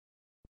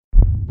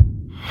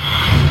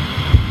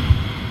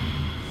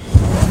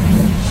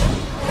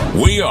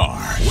We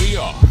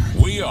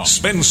are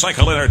Spin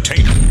Cycle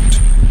Entertainment.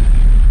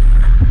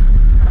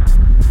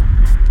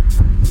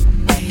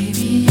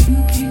 Baby,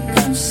 you can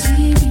come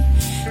see me,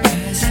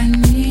 'cause I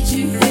need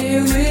you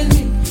here with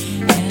me,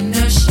 and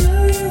I'll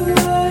show you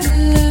what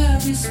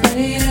love is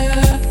made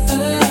of.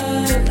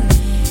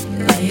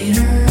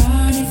 Later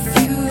on, if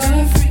you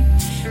are free,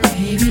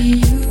 baby,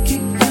 you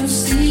can come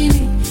see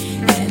me,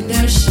 and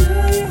I'll show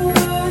you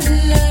what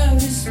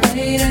love is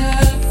made of.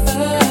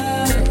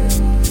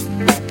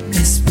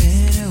 It's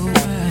been a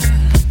while,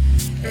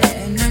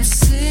 and I'm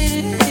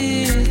sitting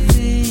here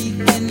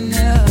thinking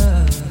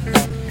of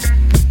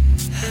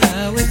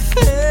how it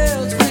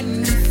felt when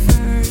we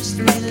first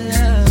made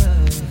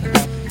love.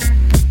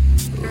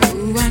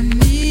 Ooh, I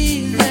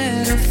need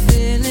that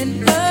feeling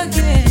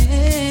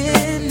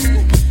again.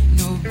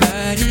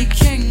 Nobody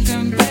can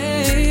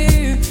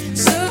compare.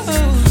 So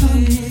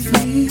come with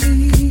me,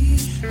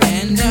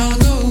 and I'll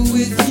go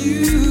with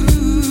you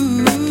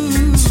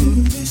to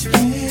this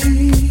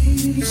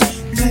place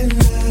that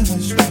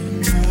loves me.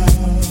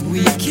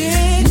 We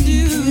can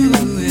do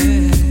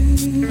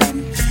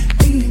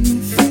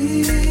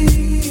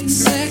anything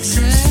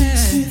sexy,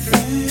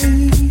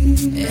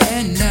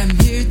 and I'm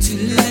here to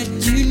let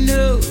you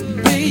know,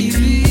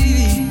 baby.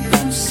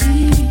 Come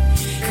see me,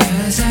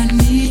 'cause I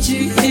need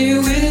you here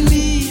with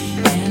me,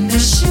 and I'll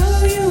show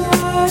you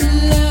what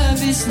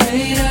love is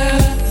made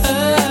of.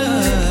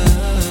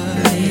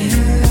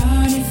 Later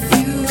on, if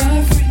you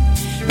are free,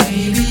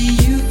 baby,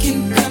 you can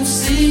come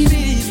see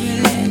me,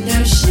 and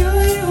I'll show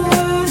you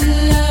what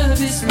love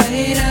is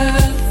made of.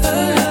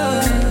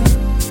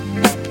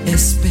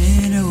 It's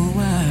been a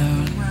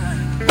while,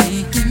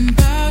 thinking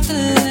about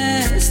the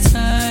last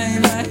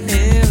time I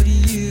held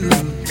you,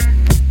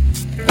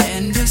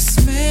 and the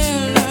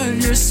smell of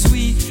your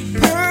sweet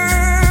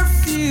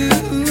perfume,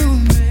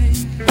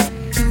 babe.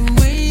 The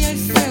way I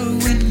felt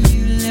when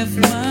you left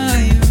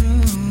my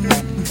room.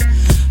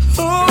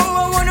 Oh,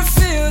 I wanna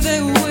feel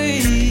that way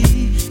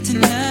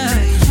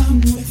tonight. Come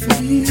with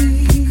me,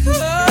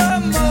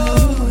 come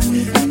on,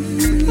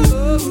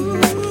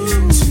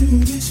 to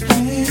this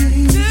place.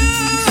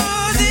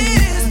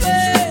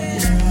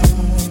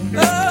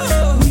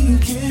 Oh, we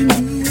can do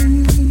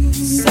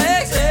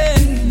sexy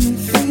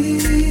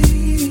things,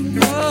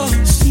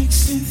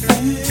 sexy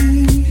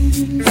things,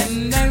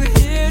 and I'm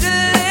here to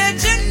let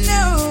you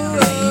know.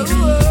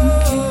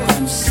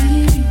 Come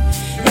see me,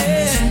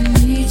 'cause I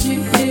need you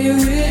here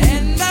with me,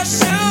 and I'll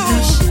show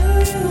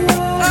you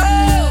what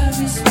love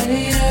is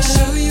made of.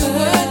 Show you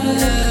what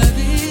love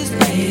is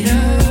made of.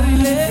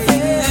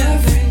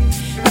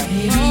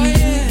 Baby,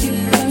 you can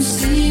come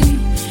see me,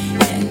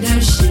 and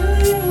I'll show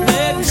you what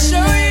love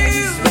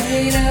is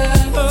made of.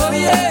 Oh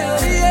yeah,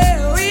 oh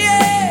yeah, oh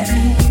yeah.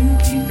 You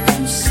can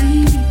come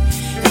see me,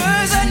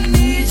 'cause I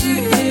need you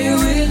here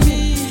with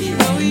me.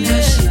 Oh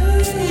yeah,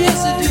 yes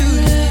I do.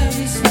 Love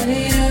is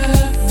made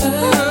of.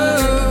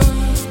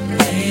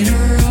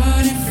 Later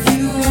on, if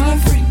you are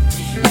free,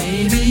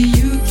 baby,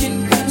 you can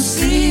come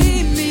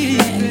see me,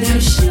 and I'll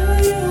show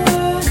you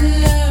what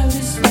love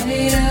is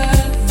made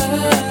of.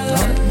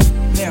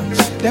 Now,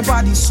 that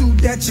bodysuit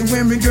that you're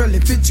wearing, girl,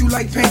 it fits you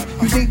like paint.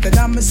 You think that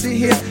I'ma sit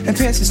here and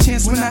pass this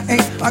chance when I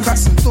ain't? I got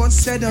some thoughts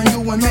set on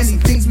you and many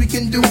things we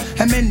can do.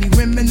 And many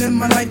women in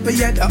my life, but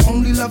yet I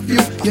only love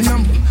you. Your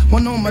number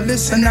one on my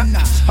list, and I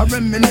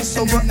reminisce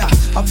over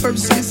our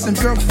first kiss. And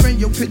girlfriend,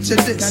 yo, picture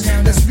this.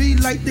 Let's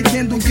relight the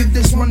candle, give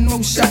this one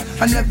more shot.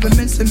 I never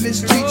meant to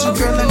mistreat you,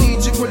 girl, I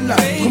need you a lot.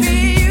 Come on. Baby,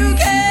 you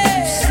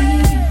can see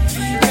me,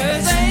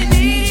 'cause I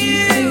need you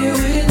here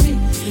with me.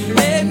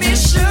 Let me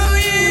show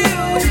you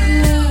what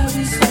love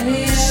is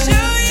made of.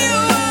 Show you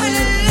what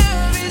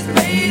love is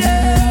made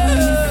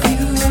of. If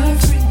you are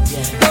free,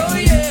 oh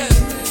yeah,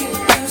 you can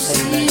come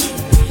see me,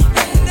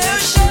 and I'll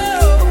show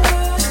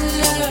what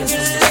love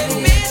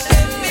is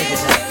made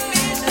of.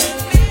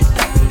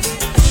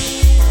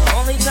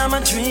 Only time I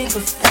drink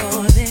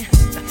before then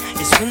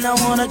is when I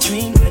wanna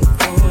drink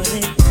before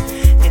then.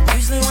 And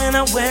usually when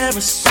I wear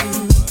a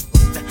suit,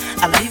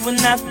 I leave with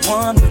not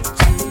one but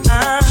two.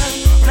 I'm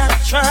not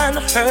trying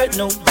to hurt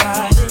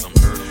nobody.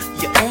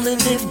 You only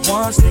live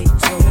once, they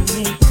told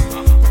me.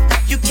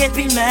 You can't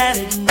be mad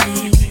at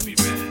me,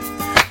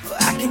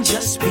 I can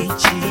just be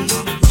cheap.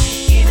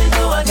 Even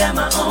though I got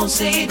my own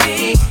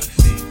CD,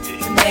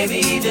 and maybe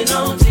even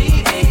on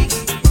TV,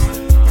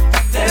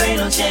 there ain't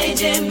no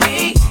change in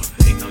me.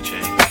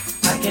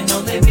 I can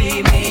only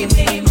be me,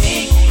 me,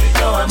 me.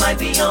 Though I might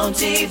be on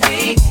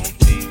TV,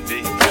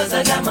 'cause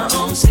I got my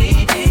own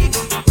CD.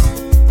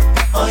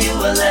 All you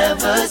will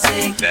ever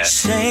see,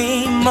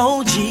 same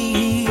OG.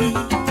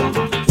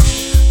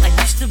 I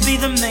used to be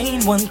the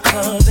main one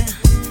clubbing,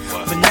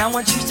 but now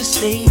I choose to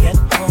stay at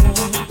home.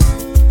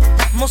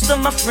 Most of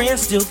my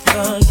friends still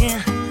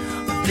thugging,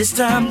 but this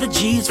time the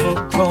G's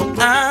were grown.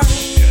 I'm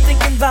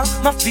thinking about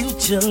my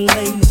future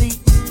lately,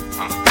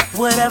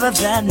 whatever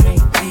that may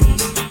be.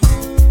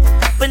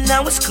 But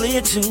now it's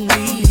clear to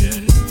me,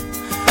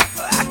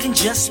 I can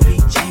just be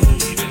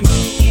cheap.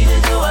 Even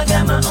though I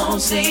got my own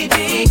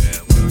CD,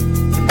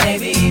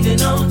 maybe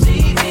even on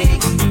TV,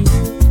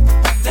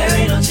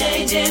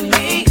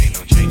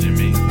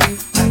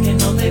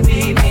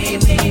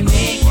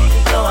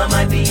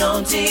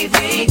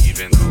 TV.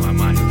 Even though I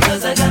might.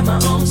 Cause I got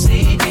my own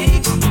CD.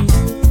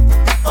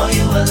 All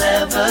you will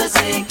ever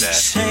see.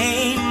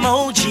 Same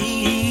OG.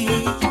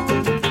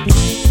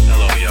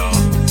 Hello, y'all.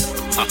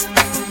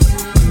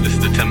 This is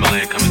the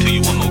Timberland coming to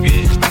you one more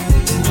again.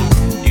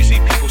 You see,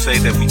 people say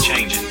that we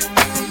changing,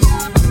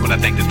 but I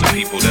think it's the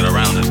people that are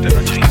around us that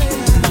are changing.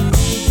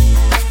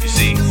 You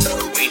see,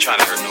 we ain't trying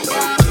to hurt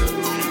nobody,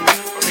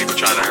 but people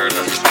trying to hurt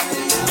us.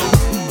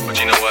 But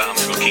you know what? I'm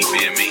just gonna keep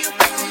being me.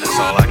 That's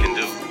all I can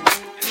do.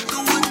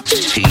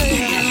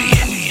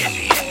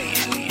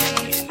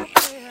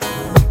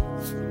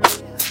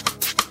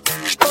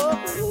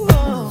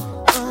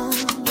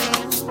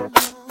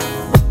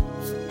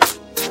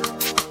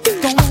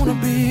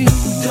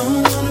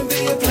 Don't wanna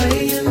be a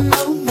player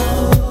no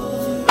more.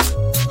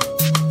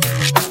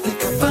 I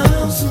think I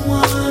found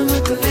someone I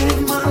could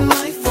live my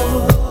life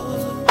for.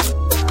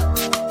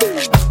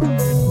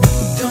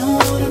 Don't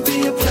wanna be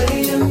a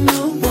player no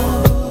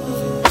more.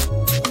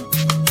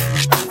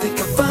 I think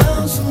I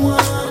found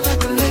someone I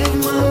could live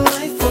my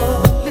life for.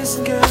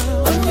 Listen, girl,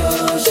 I'm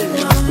yours, you're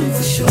mine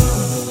for sure.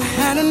 I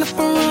had enough of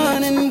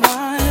running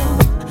wild.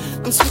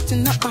 I'm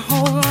switching up my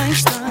whole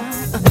lifestyle.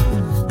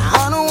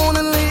 I don't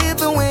wanna live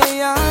the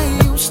way I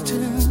used to.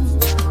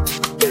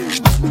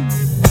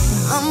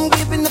 I'm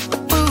giving up the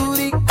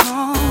booty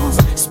calls,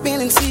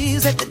 spinning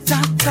seas at the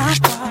top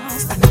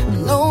bars.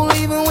 No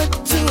leaving with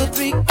 2 or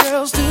 3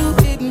 girls to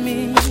hit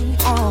me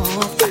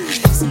off.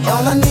 See,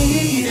 all I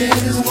need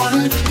is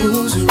one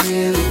who's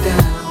really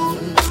down,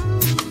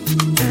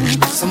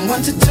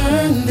 someone to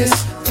turn this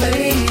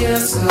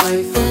player's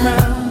life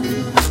around.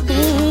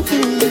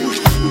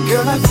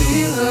 Girl, I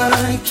feel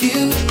like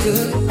you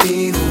could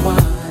be the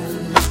one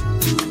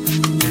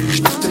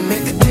to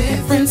make a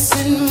difference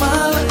in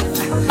my life.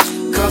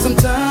 Cause I'm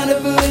tired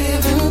of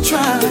living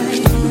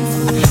trying.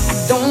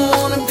 I don't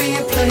wanna be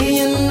a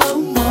player no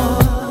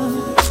more.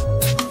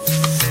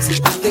 See,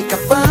 I think I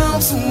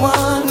found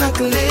someone I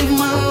can live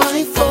my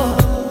life for.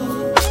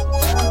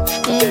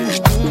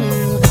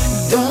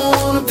 Don't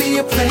wanna be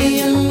a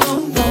player no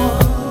more.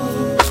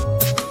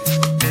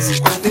 See,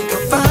 I think I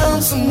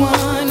found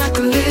someone I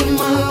can live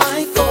my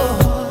life for.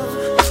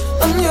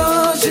 I'm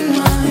yours, you're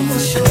mine for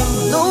sure.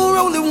 No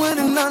rolling with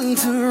nothing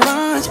to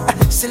rush.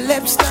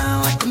 Celeb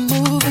style like a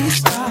movie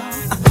star.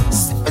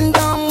 Sipping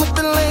down with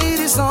the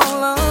ladies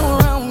all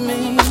around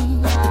me.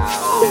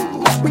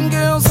 Mopping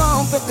girls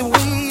off at the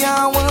wee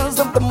hours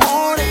of the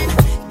morning.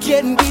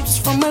 Getting beeps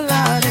from a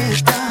lot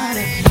of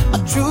daddy. A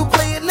true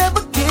player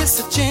never gets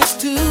a chance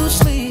to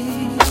sleep.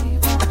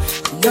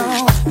 No,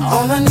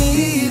 all I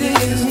need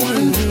is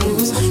one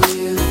who's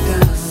really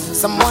down.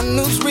 Someone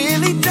who's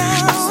really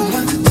down.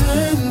 Someone to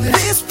turn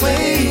this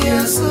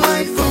player's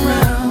life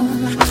around.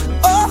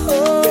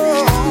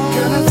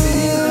 Girl, I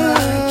feel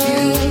like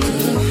you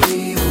could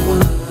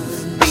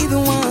be the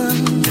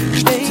one,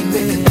 baby. To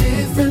make a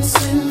difference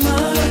in my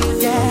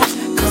life, yeah.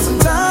 Cause I'm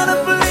tired of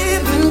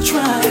living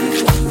trying.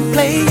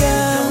 Player,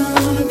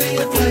 don't wanna be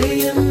a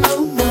player no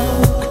more.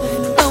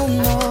 No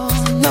more,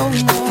 no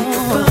more.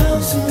 I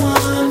found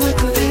someone I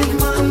could live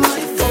my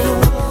life for.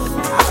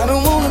 I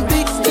don't wanna be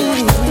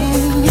king.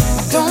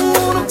 Don't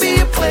wanna be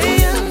a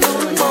player no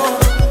more.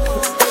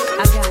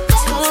 I got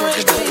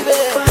alright, baby.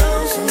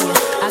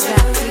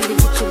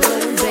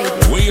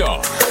 We are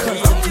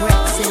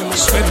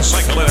Spin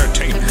Cycle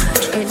Entertainment.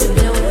 And it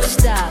don't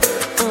stop,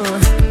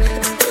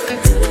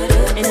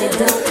 and it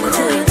don't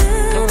quit,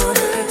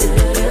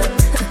 yeah,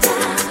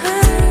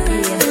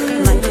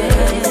 like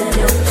that. And it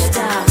don't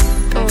stop,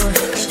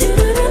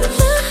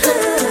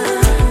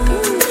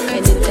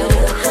 and it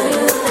don't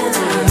quit,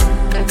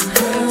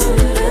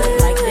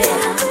 like that.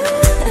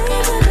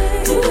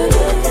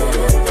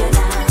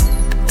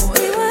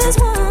 We was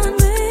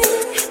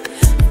wondering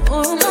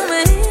for a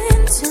moment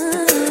in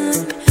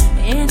time,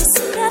 and it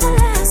seemed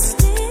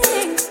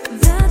everlasting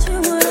that you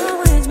would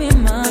always be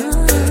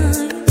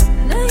mine.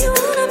 Now you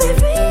wanna be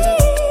free,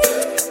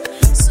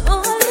 so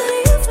I'll let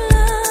you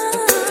fly.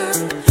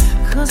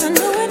 Cause I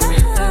know in my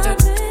heart,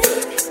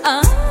 babe,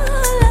 our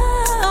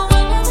love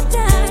will never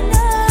die.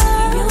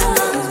 You'll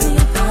always be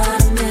a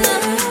part of me.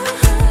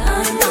 I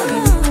know,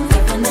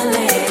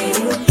 definitely.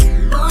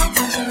 Boy,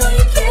 don't you know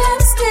you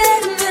can't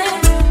stand me?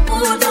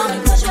 Oh,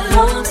 darling, cause you'll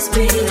always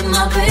be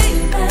my baby.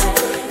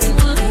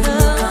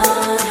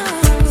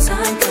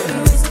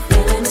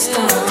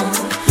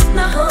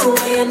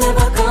 You're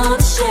never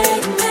gonna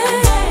shake me,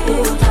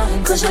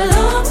 cause you'll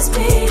always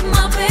be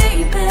my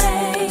baby.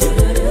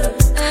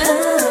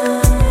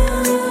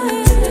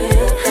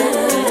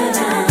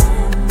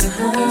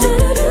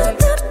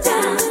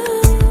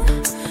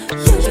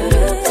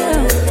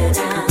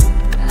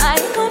 I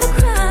ain't gonna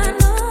cry,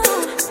 no,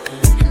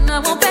 and I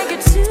won't beg you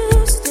to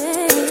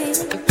stay.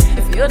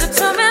 If you're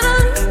determined to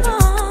leave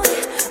on,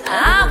 I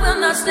will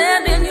not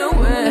stand in your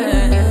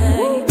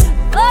way.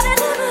 But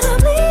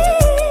inevitably,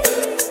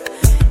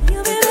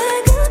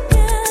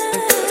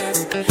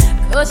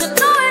 cause you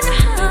know in your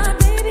heart,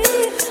 baby,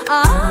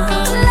 our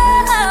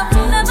love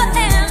will never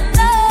end.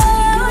 No,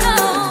 no,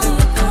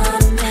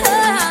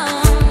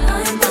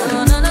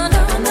 no, no, no,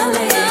 no,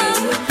 no.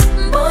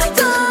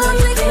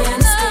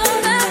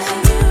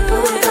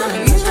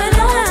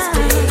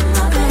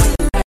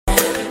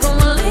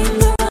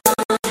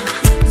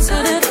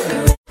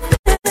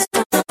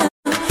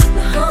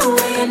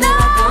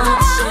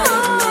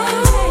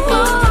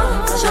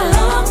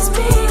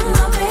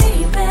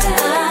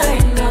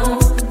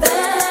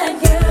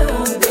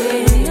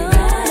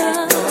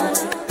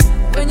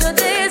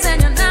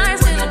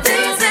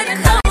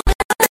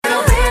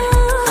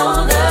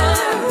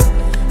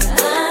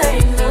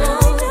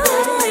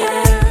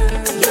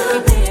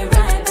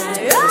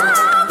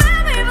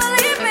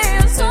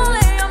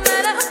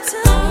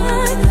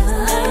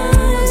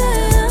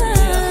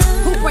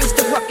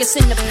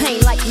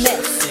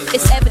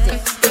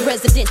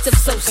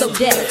 so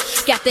dead.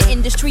 Got the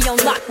industry on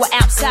lock where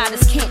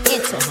outsiders can't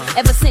enter.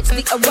 Ever since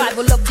the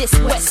arrival of this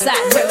West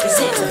Side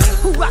representative,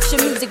 who rocks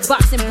your music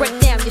box and break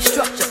down your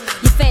structure.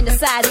 You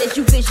fantasize as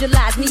you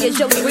visualize me as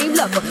your dream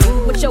lover.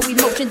 With your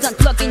emotions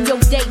unplugging your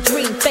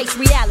daydream, face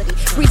reality.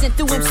 Breezing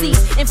through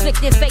MCs,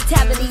 inflicting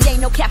fatality.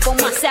 Ain't no cap on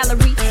my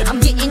salary. I'm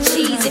getting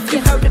cheese. If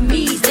you heard of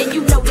me, then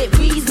you know that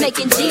we's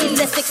making G's.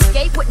 Let's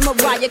escape with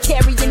Mariah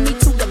carrying me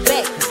to the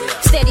bay.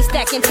 Steady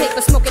stacking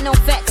paper, smoking on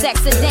fat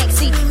sacks and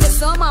danksy. To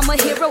some I'm a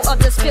hero,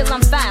 others feel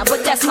I'm fine,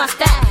 but that's my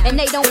style, and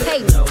they don't pay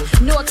me,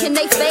 nor can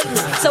they fake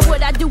me. So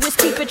what I do is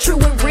keep it true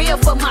and real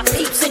for my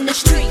peeps in the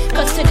street.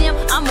 Cause to them,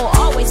 I'ma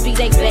always be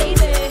they baby.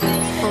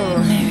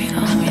 Maybe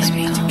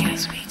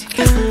always be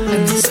together.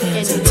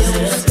 Understand it.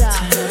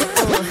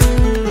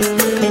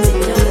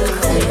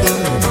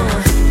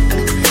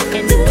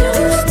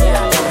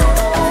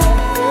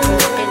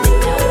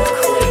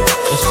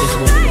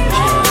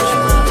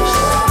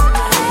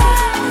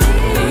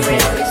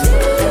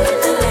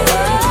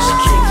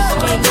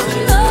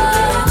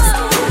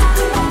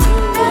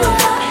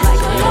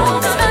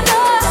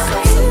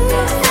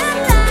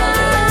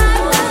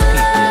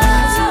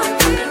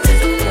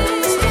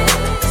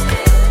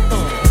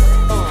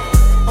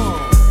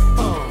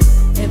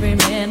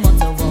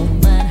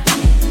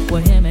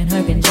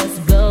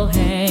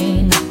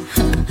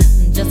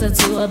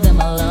 Of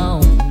them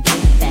alone,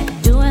 get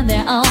back doing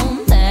their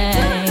own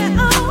thing.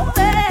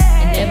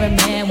 And every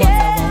man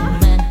wants a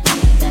woman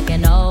that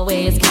can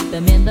always keep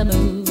them in the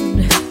mood.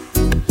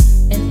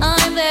 And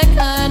I'm that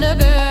kind of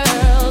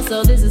girl,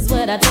 so this is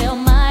what I tell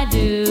my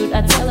dude.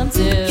 I tell him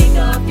to kick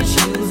off your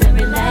shoes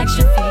and relax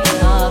your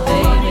feet. Oh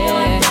baby,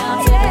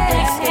 down to the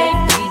escape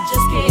beat,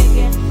 just kick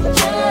it,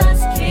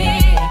 just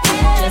kick it,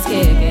 just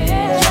kick it,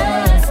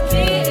 just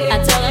kick it. I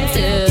tell him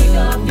to kick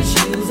off your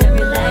shoes and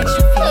relax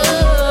your feet.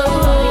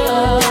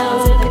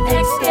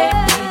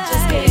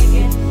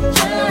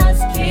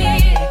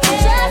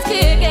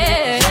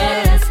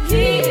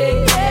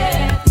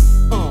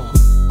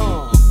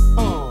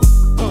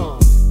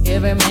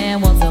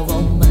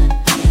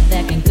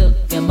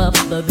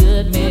 A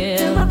good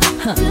meal,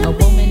 a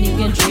woman you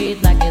can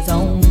treat like his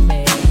own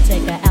man.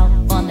 Take her out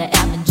on the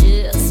app and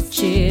just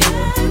chill.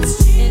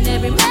 And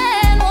every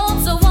man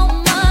wants a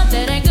woman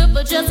that ain't good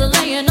for just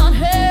laying on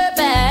her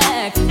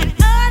back. And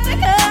I'm the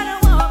kind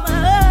of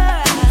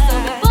woman. So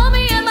before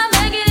me and my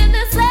man get in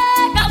this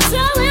leg, I'll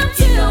tell him to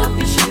kick off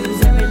your shoes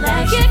and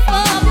relax. Kick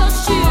off your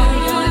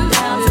shoes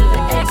down to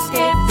the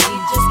escape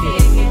beat. Just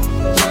kick it,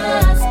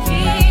 just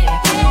kick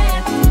it.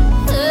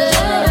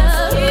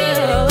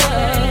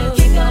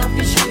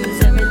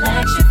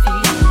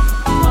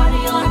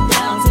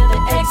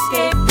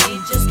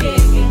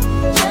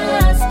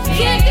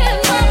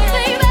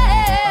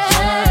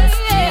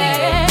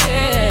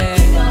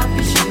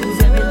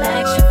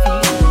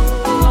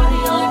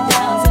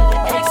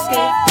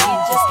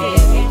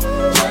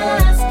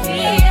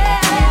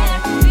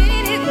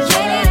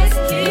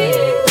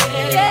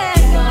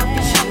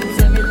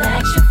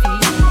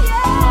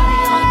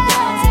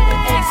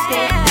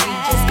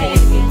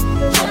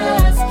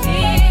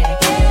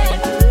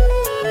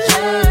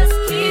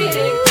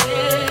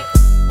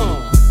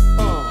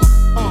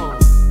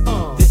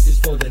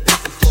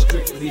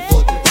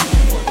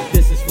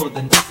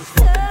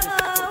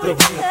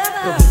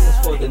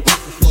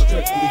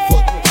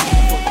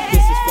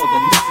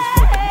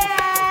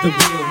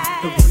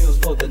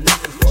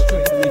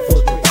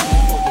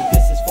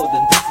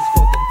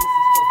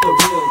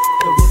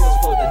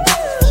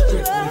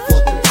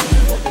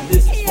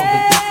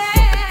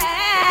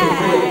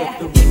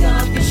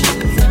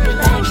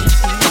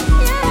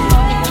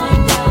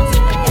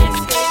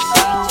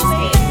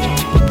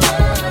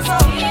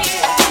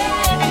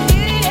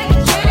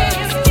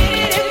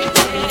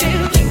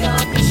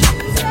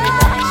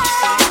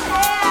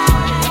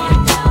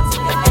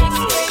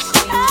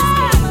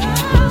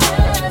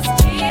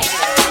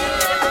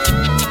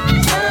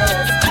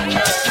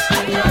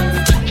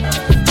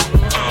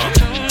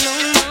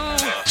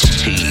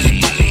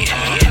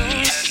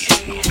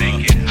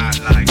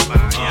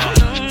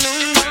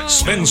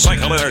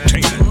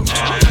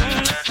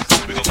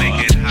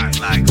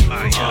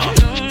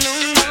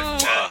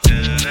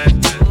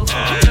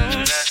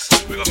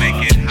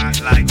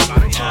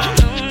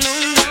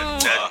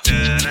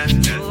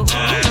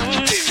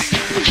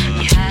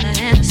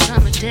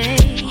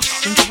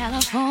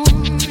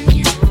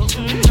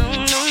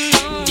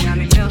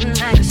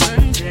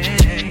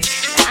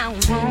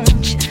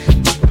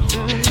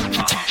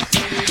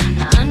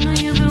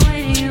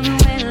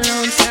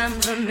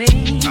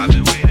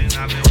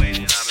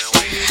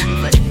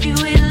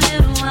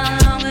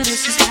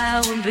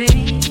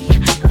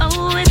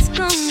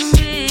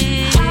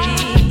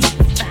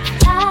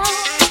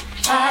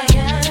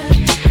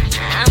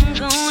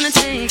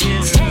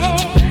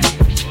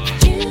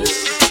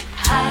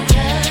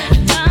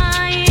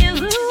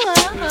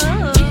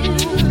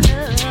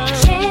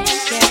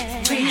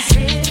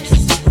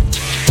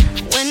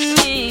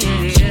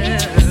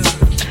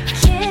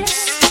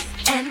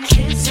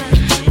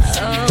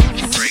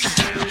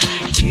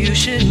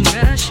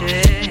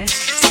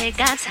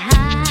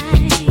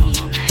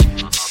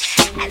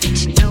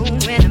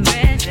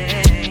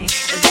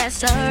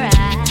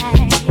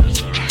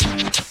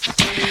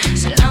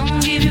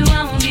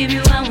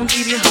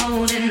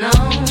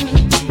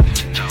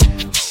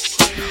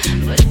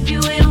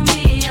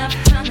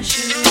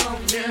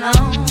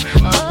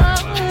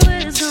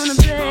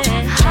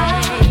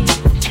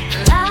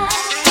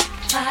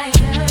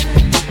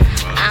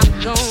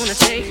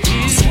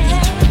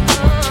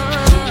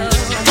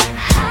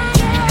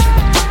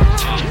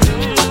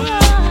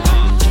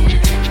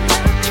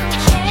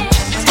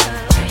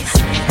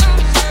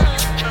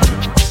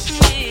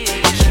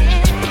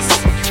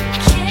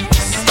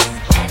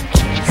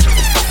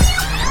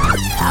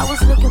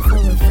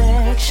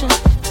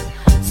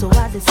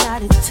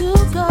 decided to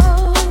go,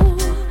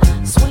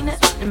 swing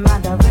it in my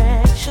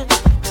direction.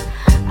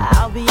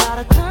 I'll be out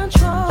of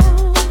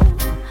control.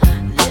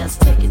 Let's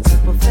take it to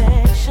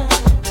perfection.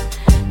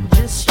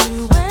 Just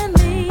you and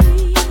me.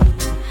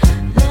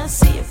 Let's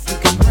see if you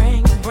can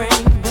bring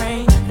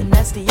the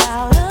nasty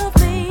out of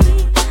me.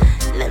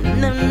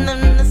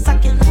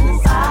 Suck it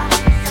inside.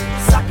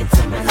 Suck it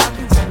to me like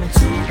you tell me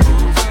to.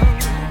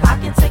 I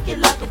can take it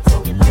like a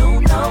pro, you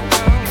know.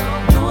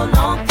 Do a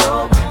long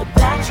throw with the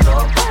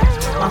backstroke.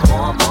 My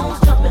hormones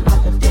jumping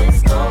like a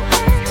disco.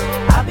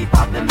 I be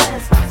popping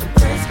mess like some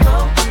Crisco.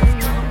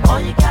 All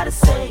you gotta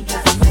say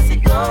is miss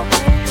it go.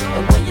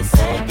 And when you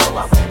say go, I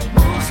really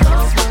move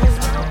slow.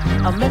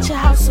 I'm at your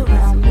house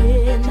around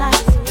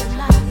midnight.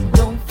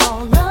 Don't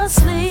fall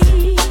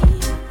asleep.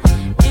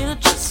 It'll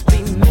just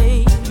be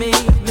me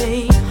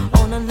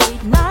on a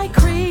late night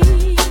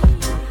creep.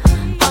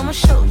 I'ma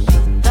show you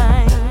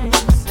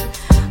things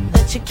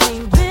that you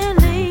can't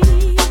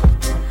believe.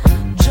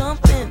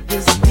 Jump in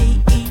this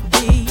BED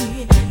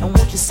and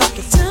won't you suck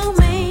it to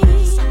me?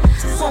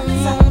 Suck it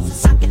to me.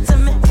 Suck it to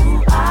me.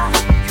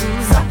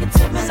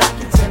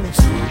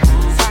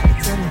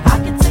 I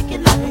can take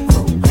it like a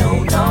pro.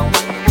 No.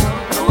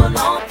 Do a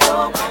long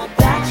throw,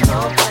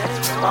 backstroke.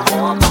 My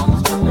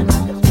hormones jumping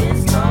like a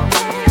disco.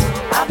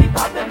 I be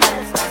popping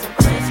mess like some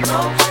Crisco.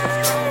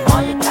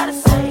 All you gotta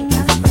say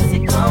is miss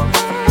it go.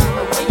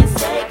 And when you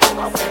say go,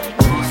 I want you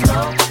move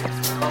slow.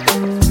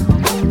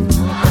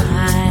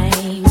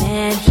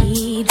 Man,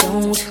 he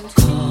don't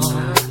call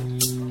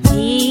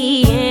me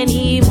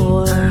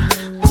anymore.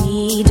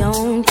 We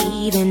don't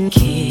even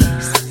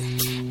kiss.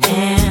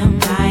 Am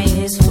I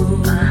his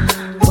fool?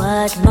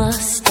 What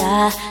must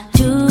I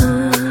do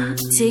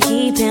to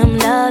keep him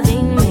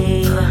loving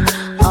me?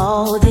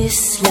 All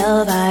this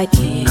love I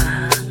give,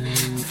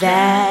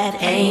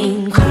 that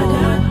ain't cool.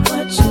 Got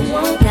what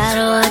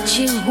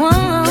you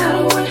want,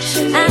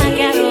 I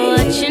got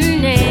what you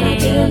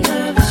need.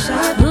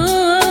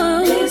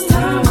 Ooh, this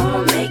time I'ma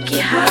make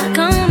it hot.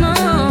 Come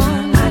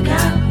on, I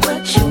got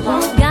what you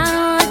want, got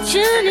what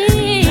you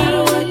need,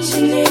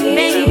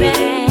 baby.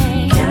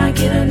 Can I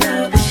get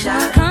another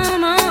shot?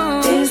 Come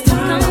on, this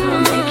time I'ma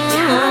make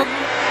it hot.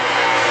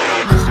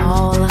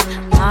 Call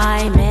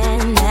my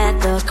man at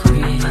the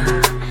crib.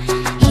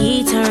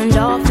 He turned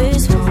off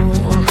his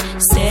phone,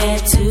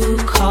 said to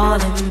call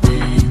him back.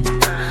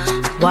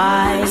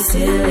 Why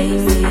silly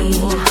me?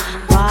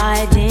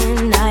 Why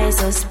didn't I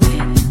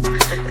suspect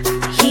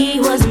he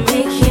was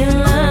making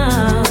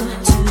love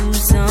to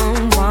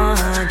someone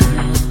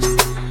else?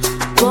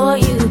 Boy,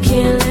 you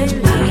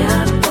killing me.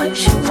 Got what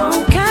you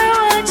want, got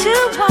what you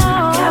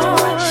want, got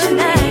what you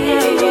need.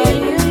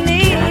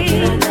 Can I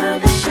get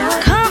another shot?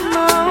 Come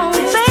on,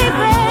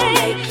 baby.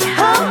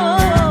 Got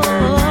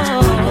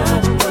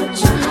what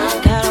you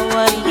want, got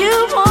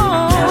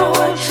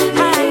what you need.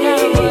 I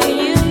got what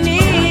you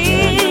need.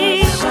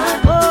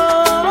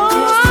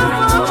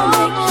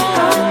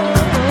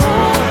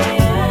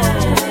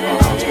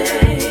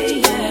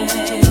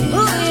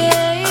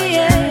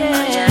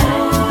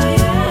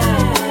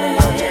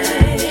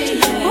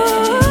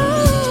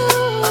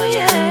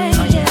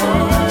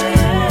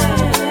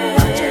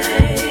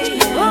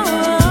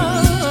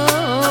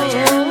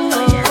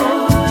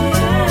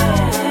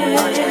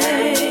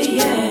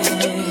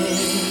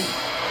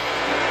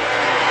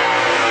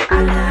 I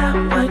got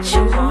what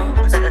you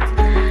want,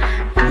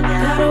 I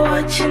got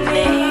what you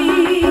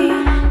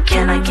need.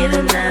 Can I get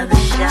another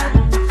shot?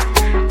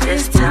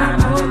 This time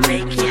I'ma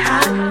make it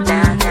hot.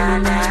 Nah,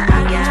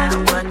 I got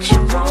what you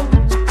want,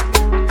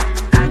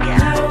 I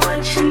got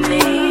what you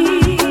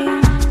need.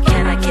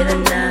 Can I get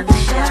another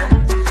shot?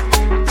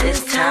 This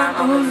time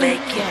I'ma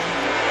make it.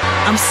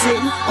 I'm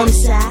sitting on the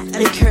side of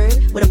the curb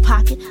with a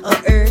pocket of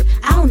herb.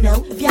 I don't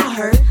know if y'all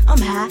heard, I'm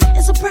high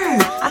as a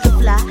bird. I can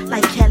fly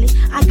like Kelly,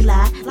 I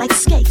glide like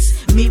skates.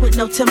 Me with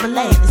no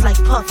Timberland, it's like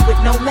Puff with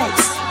no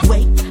mace.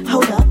 Wait,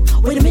 hold up,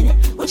 wait a minute,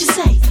 what you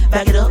say?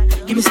 Back it up,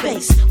 give me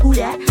space. Who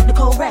that?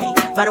 Nicole Ray.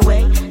 By the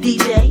way,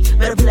 DJ,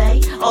 better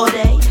play all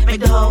day. Make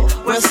the whole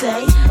world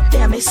say,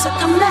 damn, they suck,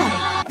 I'm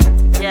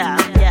late. Yeah.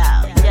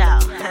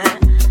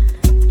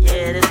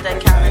 Yeah, this that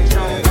kind of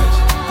tone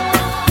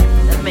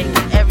that make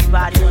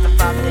everybody wanna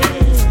pop their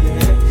heads.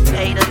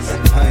 Haters,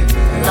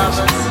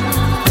 lovers,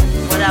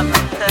 whatever.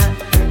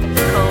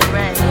 Nicole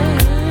Ray,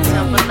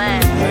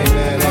 Timberland,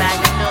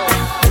 Magno,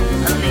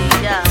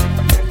 Aaliyah,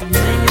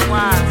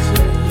 Genuine,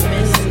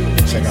 Missy.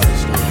 Check out the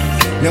story.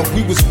 Now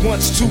we was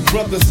once two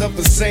brothers of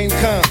the same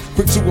kind,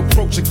 quick to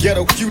approach a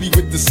ghetto cutie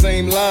with the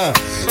same line.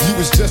 You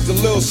was just a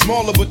little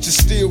smaller, but you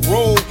still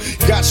roll.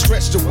 Got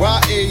stretched to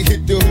YA,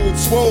 hit the hood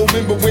swole.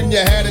 Remember when you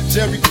had a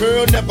Jerry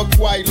curl? Never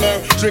quite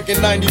learned. Drinking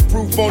 90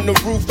 proof on the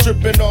roof,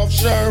 tripping off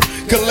Sherm.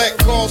 Collect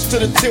calls to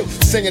the tilt,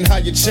 singing how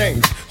you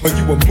changed. Or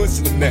you a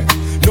Muslim now?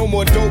 No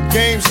more dope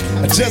games.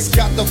 I just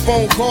got the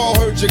phone call,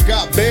 heard you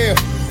got bail.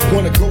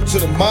 Wanna go to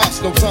the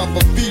mosque, no time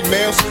for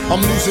females. I'm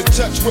losing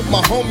touch with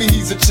my homie,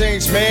 he's a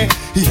changed man.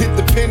 He hit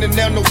the pen and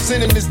now no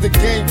sinning is the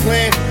game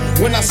plan.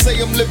 When I say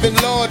I'm living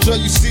large, all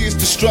you see is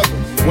the struggle.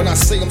 When I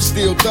say I'm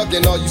still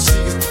thugging, all you see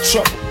is the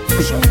trouble.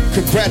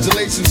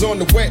 Congratulations on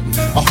the wedding.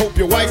 I hope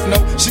your wife know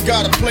she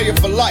got a player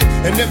for life,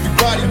 and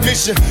everybody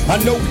miss you.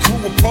 I know we grew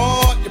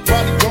apart, you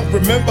probably don't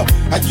remember.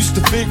 I used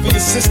to beg for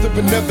your sister,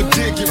 but never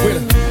did get with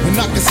her. And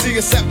I can see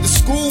us after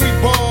school, we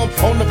bombed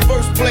on the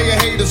first player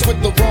haters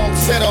with the wrong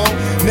set on.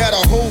 Now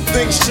the whole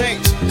thing's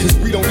changed, cause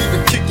we don't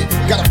even kick it.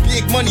 Got a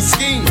big money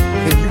scheme,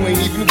 and you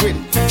ain't even with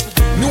it.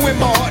 Knew in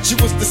my heart you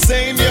was the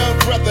same young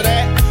brother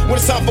that when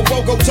it's time for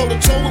woe, go toe to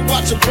toe and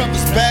watch your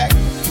brother's back.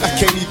 I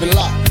can't even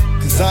lie,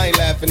 cause I ain't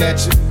laughing at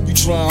you. You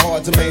trying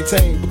hard to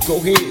maintain, but go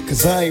ahead,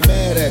 cause I ain't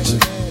mad at you.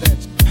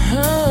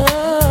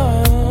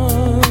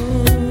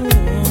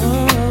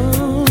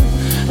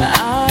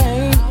 I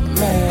ain't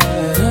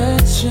mad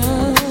at you.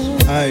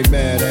 I ain't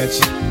mad at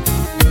you.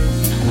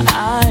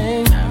 I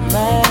ain't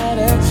mad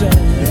at you.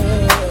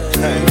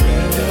 I ain't mad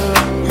at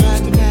you.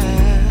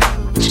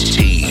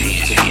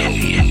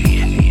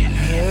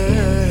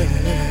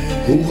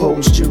 Who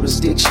holds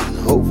jurisdiction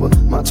over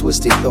my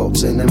twisted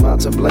thoughts, and am I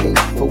to blame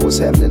for what's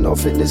happening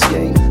off in this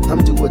game?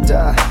 I'm do or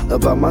die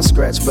about my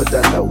scratch, but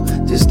I know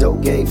this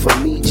dope game for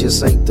me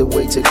just ain't the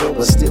way to go.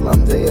 But still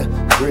I'm there,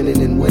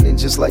 grinning and winning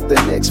just like the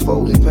next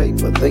folding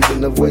paper,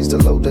 thinking of ways to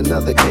load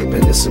another cape.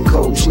 And it's some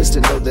cold shit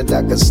to know that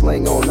I could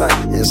slang all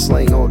night and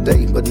slang all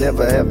day, but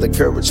never have the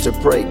courage to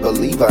pray.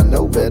 Believe I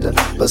know better,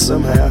 but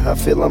somehow I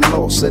feel I'm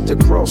lost at the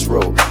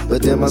crossroad.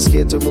 But am I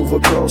scared to move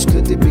across?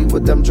 Could it be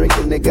what I'm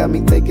drinking that got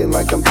me thinking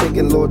like I'm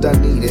thinking, Lord, I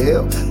need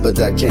help, but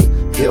I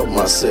can't help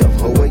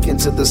myself. Awaken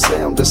to the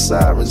sound of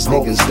sirens,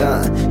 niggas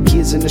dying,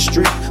 kids in the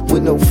street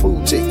with no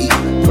food to eat,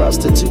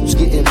 prostitutes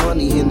getting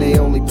money in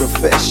their only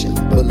profession.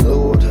 But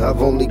Lord,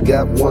 I've only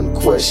got one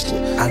question.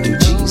 Do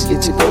G's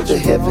get to go to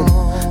heaven?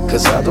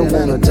 Cause I don't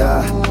wanna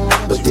die,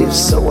 but if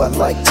so, I'd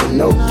like to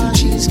know, do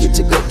G's get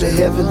to go to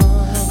heaven?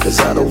 Cause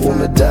I don't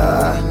wanna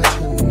die.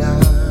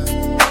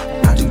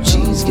 Do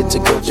G's get to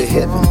go to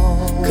heaven?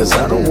 Cause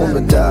I don't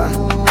wanna die.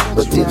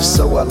 But if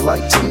so, I'd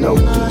like to know,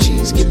 do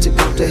G's get to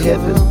go to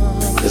heaven?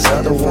 Cause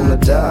I don't wanna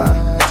die.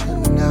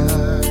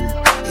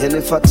 And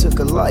if I took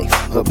a life,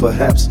 or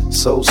perhaps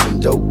sold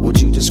some dope,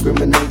 would you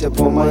discriminate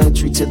upon my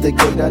entry to the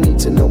gate? I need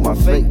to know my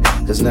fate,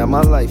 cause now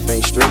my life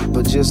ain't straight.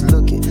 But just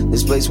looking,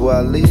 this place where I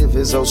live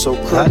is oh so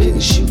crooked. I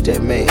didn't shoot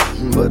that man,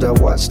 but I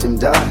watched him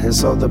die, and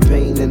saw the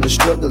pain and the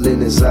struggle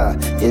in his eye,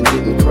 and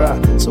didn't cry.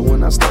 So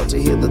when I start to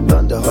hear the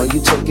thunder, are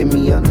you taking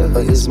me under?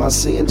 Or is my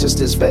sin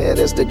just as bad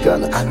as the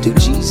gunner? Do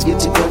G's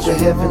get to go to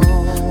heaven?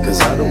 Cause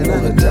I don't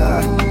wanna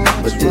die.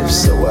 But if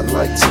so, I'd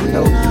like to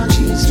know, do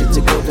G's get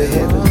to go to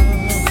heaven?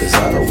 Cause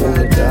I don't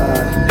wanna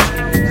die.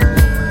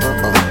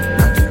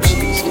 Do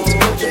G's get to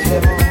go to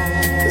heaven?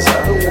 Cause I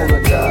don't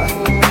wanna die.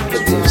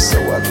 But if so,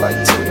 I'd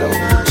like to know,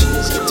 do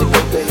G's get to go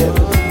to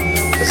heaven?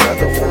 Cause I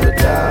don't wanna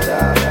die.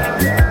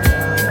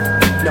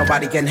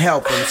 Nobody can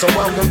help him. So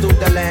welcome to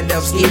the land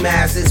of ski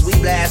masses. We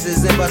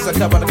blasses and bust a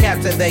couple of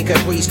caps and they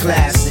could reach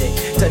classic.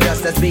 To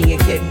dust that's being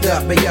kicked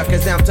up, and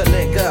yuckers down to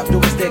lick up. Do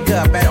a stick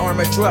up at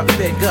armored truck,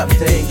 pick up.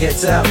 Then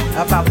gets up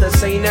about the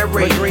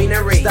scenery,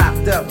 greenery.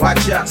 Stopped up,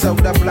 watch up, so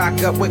the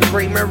block up with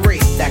creamery.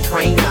 That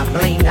cream, I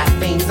bling, got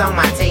themes on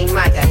my team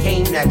like I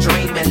came to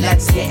dream. And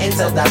let's get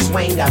into the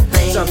swing of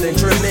things. Something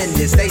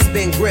tremendous, they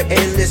spin grip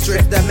in this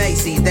trip to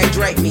Macy's. They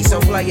drape me, so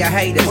player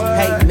haters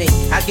hate me.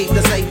 I keep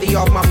the safety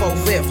off my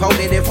 4/5, hold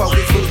it in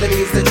focus. Losing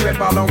used to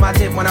trip all on my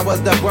tip when I was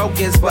the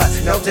brokest. But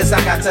notice I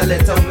got a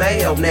little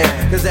mail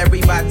now, cause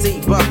everybody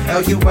but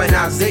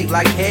L-U-N-I-Z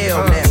like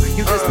hell now.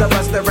 You just a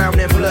bust around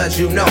in blood,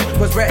 you know.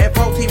 Cause red and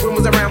protein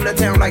rumors around the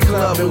town like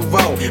Club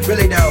Nouveau.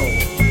 Really though.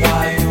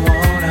 Why you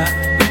wanna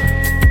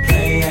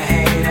play a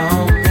hate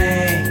on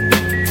me?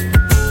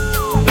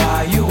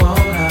 Why you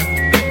wanna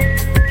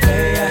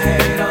play a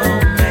hate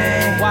on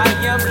me? Why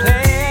you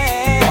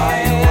play? Why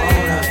you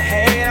wanna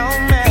hate on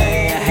me?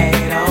 Play a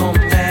hate on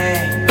me?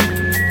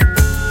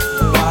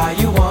 Why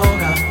you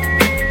wanna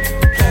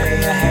play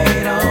a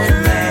hate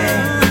on me?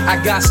 I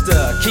got to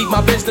keep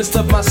my business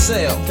to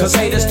myself, cause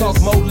haters talk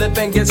more lip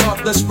and gets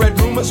off the spread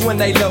rumors when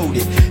they load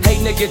it.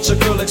 Hating to get your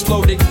girl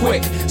exploded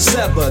quick,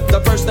 severed.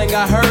 The first thing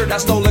I heard, I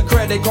stole a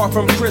credit card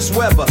from Chris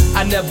Webber.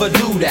 I never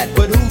do that,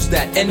 but who's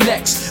that? And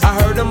next, I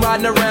heard him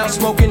riding around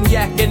smoking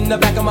yak in the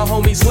back of my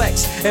homie's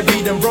Lex. And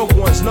be them broke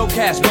ones, no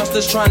cash,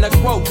 busters trying to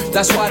quote.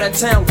 That's why the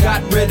town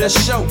got rid of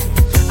show.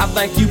 I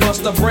think you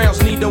Busta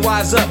Browns need to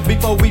wise up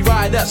before we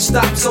ride up.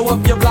 Stop, so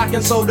up your block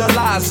and so the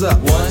lies up.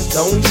 Once,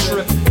 don't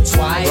trip,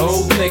 twice,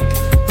 roll thick,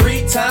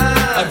 3 times.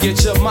 I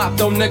get you mopped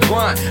on the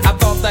grind. I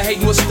thought the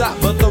hating would stop,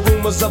 but the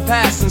rumors are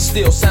passing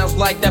still. Sounds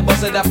like that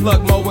busted that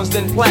plug more ones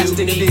than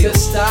plastic. You need to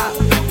stop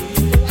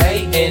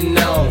hating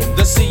on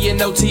the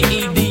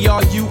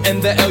C-N-O-T-E-D-R-U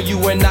and the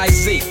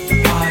L-U-N-I-Z.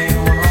 Why you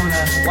wanna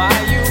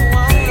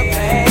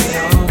hate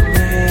on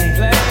me?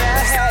 Play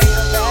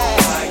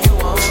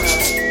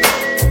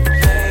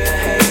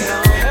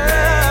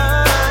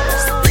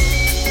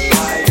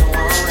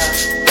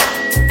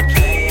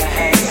a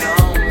hate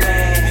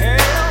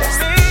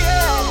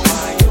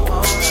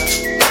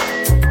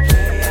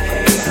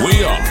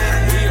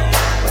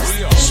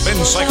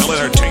Cycle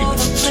Entertainment.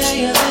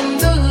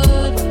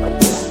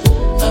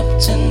 Up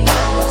to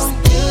no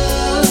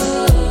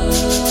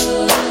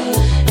good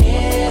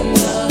in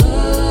the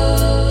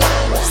hood.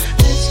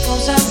 This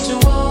goes out to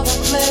all the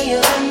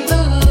players in the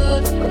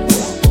hood.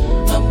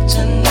 Up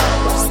to no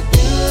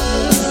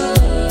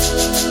good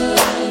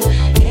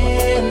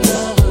in the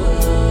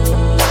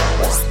hood.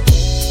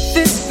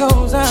 This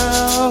goes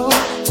out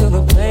to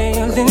the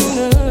players in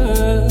the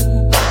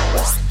hood.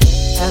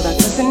 As I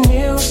cut the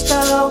new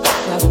style,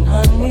 driving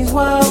honeys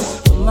wild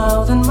for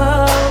miles and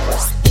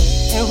miles.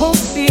 It won't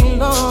be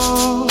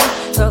long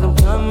till I'm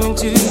coming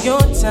to your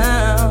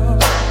town.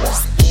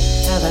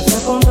 As I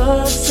step on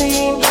the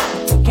scene,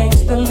 the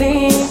gangsta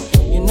lean,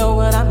 you know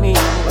what I mean.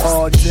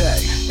 All day,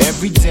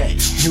 every day,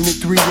 Unit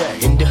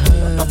 3A in the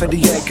hood. Off of the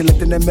A,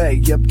 collecting MA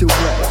up the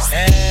way.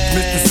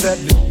 Mr.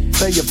 7,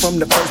 player from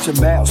the first of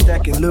mile,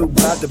 stacking loot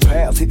by the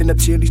pounds, hitting up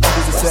chili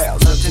studios and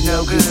sales. Up to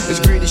no good. It's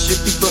great as shit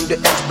be from the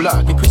X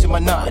block, increasing my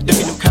knot,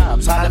 ducking them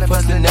cops, hollering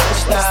for the never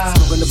stop.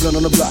 Smoking the blunt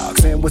on the block,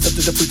 saying what's up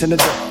to the freaks in the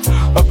dog.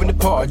 Up in the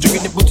park,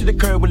 drinking the boot to the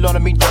curb with all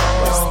of me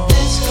dogs.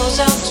 This goes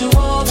out to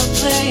all the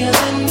players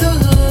in the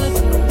hood.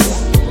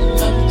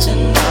 Up to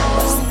no good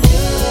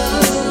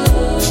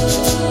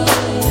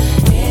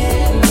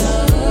in the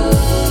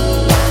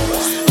hood.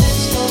 This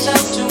goes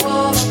out to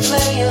all the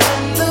players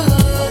in the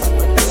hood.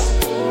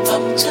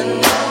 Up to no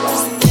good.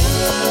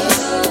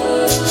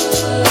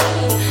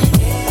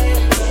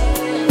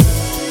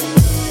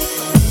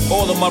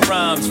 All of my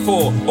rhymes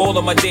for all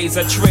of my days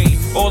I trade,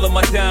 all of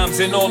my dimes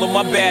and all of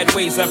my bad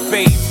ways I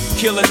fade.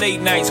 Killer late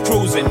nights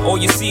cruising, all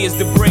you see is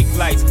the brake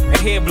lights and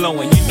hair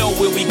blowing. You know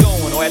where we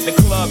going, or at the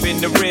club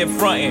in the red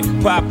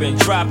frontin', poppin',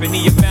 dropping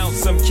the amount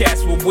some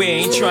cats will wear,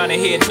 ain't trying to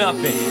hear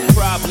nothing.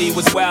 Probably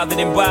was wilder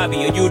than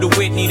Bobby, or you the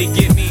Whitney to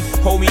get me,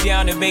 hold me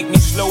down and make me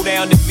slow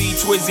down to be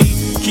Twizzy.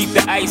 Keep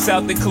the ice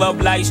out the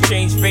club lights,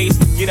 change face,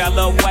 get our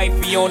love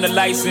wifey on the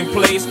license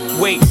place.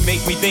 Wait,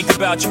 make me think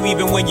about you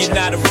even when you're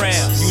not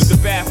around. Use the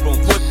bathroom,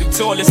 put the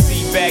toilet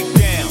seat back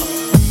down.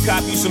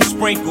 Cop you some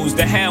sprinkles,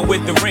 the hound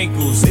with the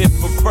wrinkles. If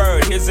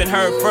preferred, his and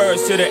her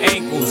furs to the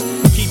ankles.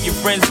 Keep your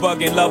friends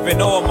bugging,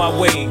 loving all my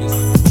ways.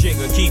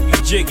 Jigger, keep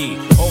you jiggy,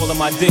 all of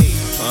my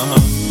days.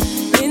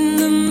 In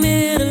the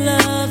middle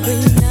of the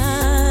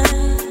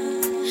night,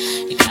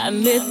 you got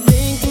me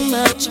thinking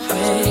about you,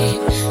 babe.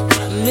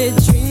 Got me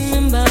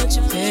dreaming about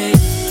you, baby.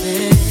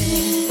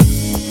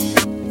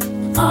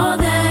 All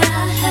that I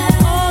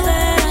have, all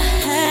that I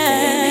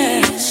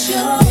have, baby, it's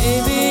yours.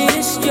 Baby,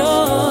 it's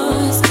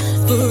yours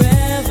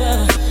forever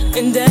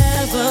and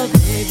ever,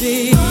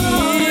 baby.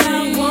 All I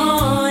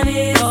want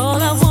is to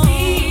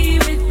be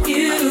with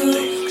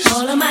you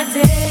all of my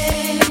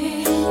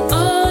days. All I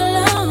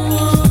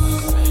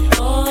want,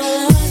 all I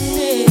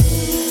need,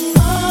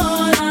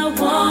 all I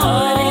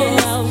want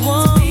is to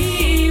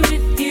be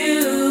with you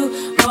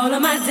all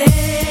of my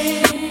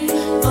days.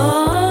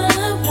 All I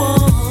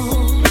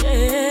want,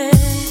 yeah,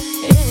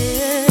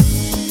 yeah.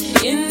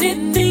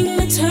 Anything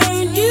to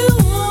turn you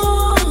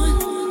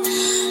on,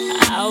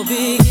 I'll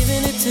be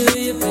giving it to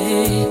you,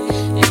 babe.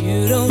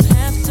 You don't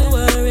have to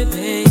worry,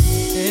 babe.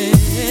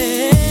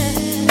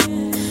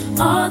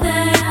 All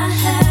that I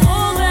have,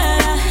 all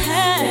that I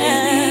have,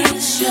 baby,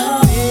 it's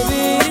yours.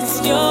 Baby, it's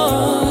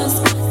yours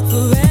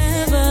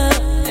forever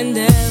and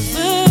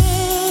ever.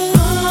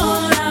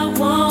 All I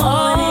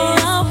want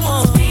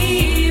is to be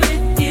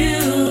with you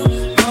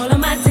all of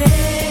my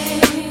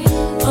days.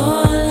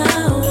 All I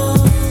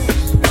want,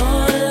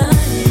 all I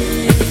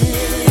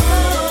need,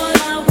 all I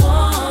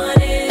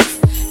want is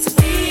to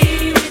be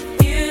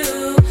with you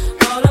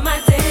all of my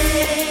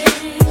days.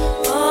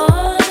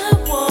 All I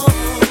want,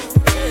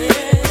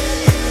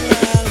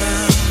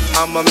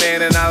 I'm a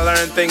man and I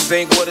learn things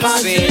ain't what it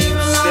seems.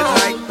 At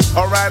night,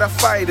 alright, I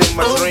fight in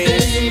my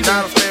dreams.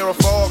 Not a fair or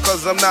fall,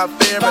 cause I'm not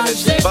fair in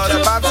it. But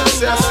about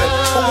success and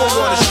who I'm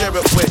gonna share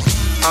it with.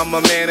 I'm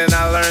a man and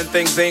I learn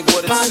things ain't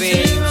what it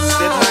seems.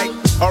 At night,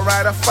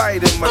 alright, I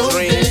fight in my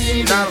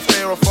dreams. Not a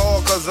fair or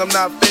fall, cause I'm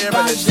not fair in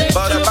it.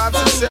 But about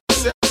success.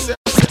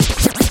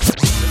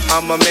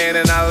 I'm a man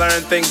and I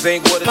learn things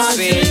ain't what it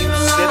seems.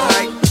 At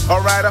night,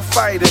 alright, I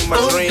fight in my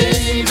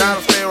dreams. Not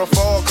a fair or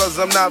fall, cause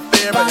I'm not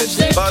fair in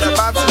it. But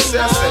about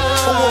success and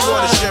who I'm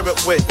gonna share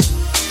it with.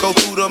 Go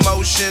through the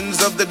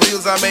motions of the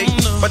deals I make.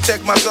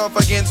 Protect myself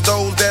against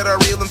those that are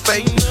real and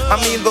fake. I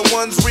mean the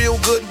ones real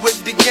good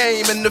with the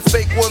game, and the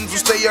fake ones who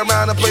stay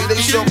around and play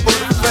they show for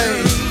the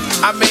fame.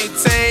 I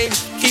maintain,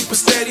 keep a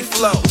steady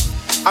flow.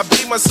 I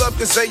beat myself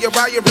and say, I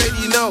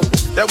already know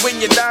that when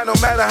you die, no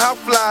matter how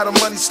fly the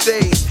money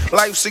stays.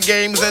 Life's a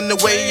game and the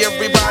way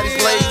everybody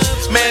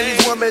plays. Man,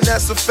 these women,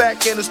 that's a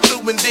fact and it's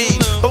true indeed.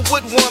 But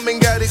what woman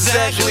got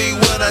exactly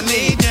what I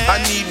need? I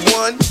need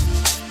one.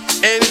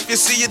 And if you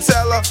see it,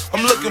 tell her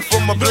I'm looking for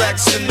my black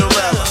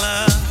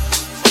Cinderella.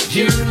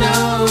 you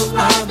know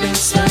I've been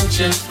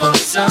searching for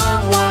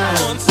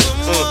someone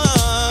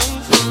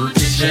who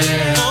can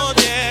share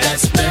that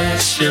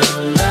special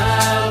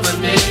love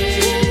with me.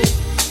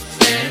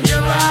 And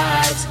your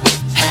eyes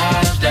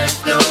have that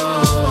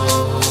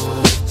glow.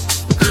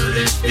 Could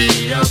it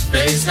be your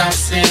face I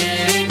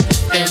see?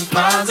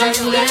 smiles and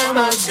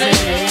limousine.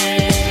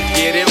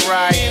 Get it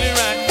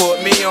right,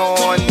 put me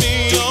on.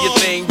 Do your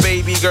thing,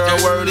 baby girl,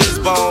 word is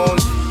bone.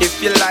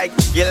 If you like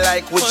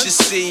what you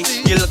see.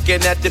 You're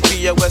looking at the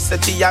POS at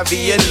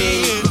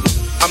TIV&E.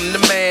 I'm the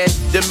man,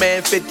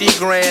 demand 50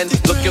 grand.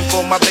 Looking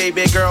for my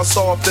baby girl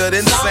softer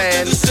than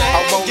sand.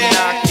 I won't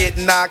knock it,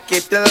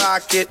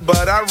 lock it,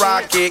 but I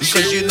rock it,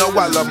 cause you know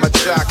I love my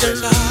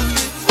chocolate.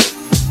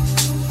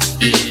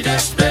 Be that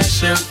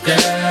special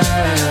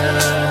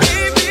girl,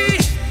 baby,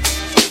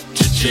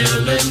 to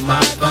chill in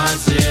my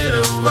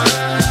positive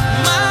world.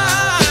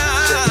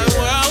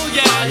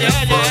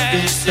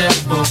 These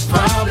simple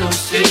problems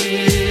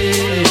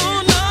see.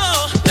 Oh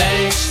no,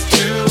 thanks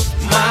to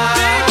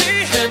my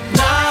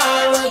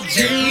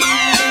technology.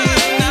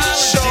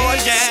 Short,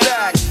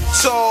 stack,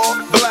 tall,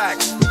 black.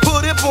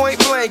 Put it point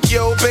blank,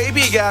 yo,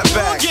 baby got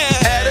back.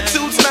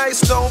 Attitude's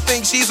nice, don't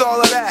think she's all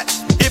of that.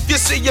 If you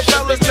see your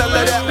fellas, tell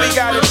her that we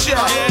got a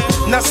chat.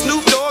 Now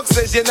Snoop Dogg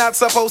says you're not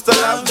supposed to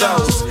love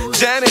those.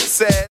 Janet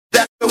said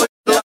that's the way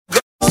love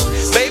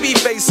goes.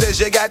 Babyface says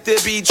you got to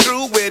be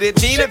true with it.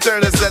 Tina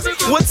Turner says,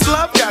 what's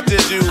love got to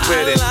do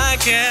with it? I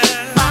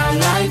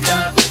like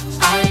her,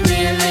 I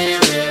really,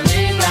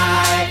 really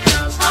like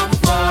her. I'm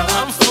for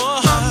her,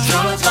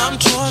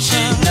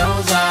 she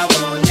knows I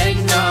won't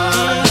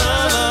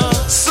ignore.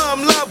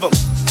 Some love them,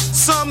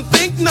 some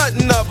think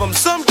nothing of them.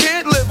 Some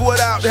can't live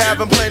without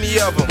having plenty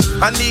of them.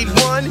 I need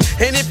one,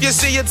 and if you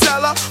see her,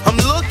 tell her I'm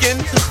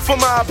looking for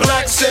my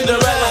black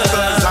Cinderella.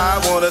 Cause I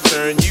wanna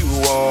turn you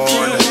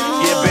on,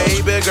 yeah,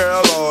 baby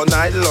girl, all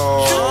night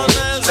long.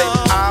 Say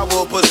I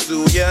will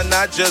pursue you,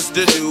 not just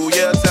to do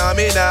you. Tell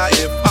me now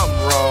if I'm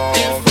wrong.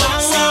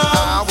 See,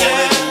 I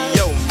wanna be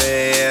your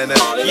man,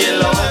 yeah,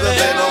 longer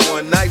than a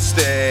one night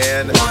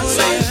stand.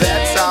 Say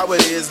that's how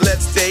it is,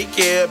 let's take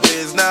care of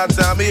biz. Now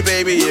tell me,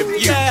 baby, if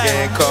you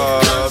can,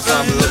 cause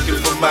I'm looking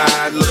for mine,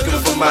 I'm looking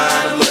for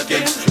mine,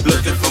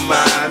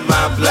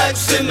 my black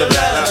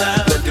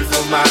Cinderella. Looking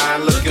for mine,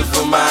 I'm looking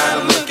for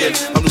mine,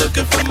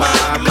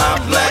 my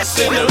black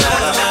Cinderella.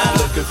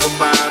 Looking for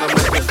mine, I'm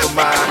looking for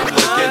mine,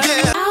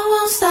 I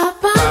won't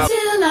stop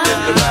until I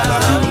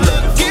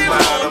looking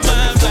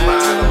for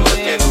mine, I'm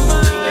looking.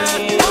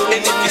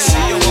 And if you see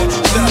her, won't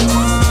you tell her?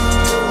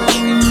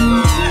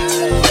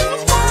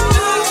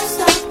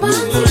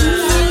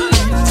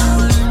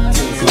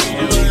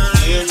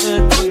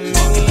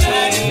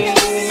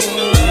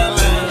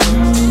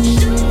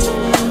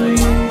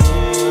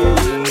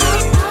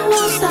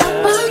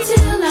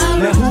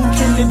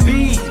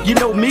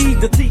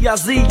 The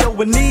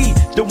T-I-Z-O-N-E,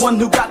 the one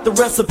who got the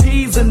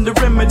recipes and the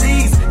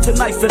remedies.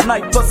 Tonight's the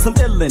night for some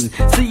illin'.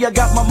 See, I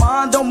got my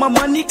mind on my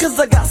money, cause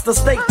I got to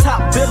stay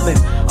top billin'.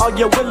 Are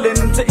you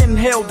willing to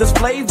inhale this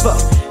flavor?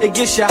 It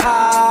gets you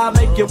high,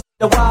 make you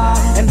wonder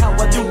why, and how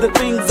I do the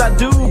things I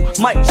do.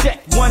 Mic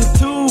check, 1,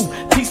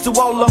 2. Peace to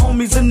all the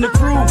homies in the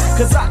crew,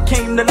 cause I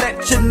came to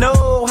let you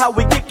know how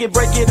we kick it,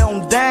 break it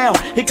on down.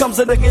 Here comes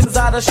the niggas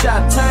out of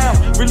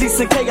Chi-Town,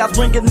 releasing chaos,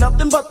 bringing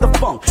nothing but the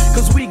funk.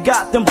 Cause we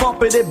got them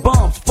bumpin' it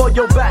bumps for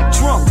your back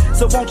trunk.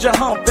 So won't you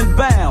hump and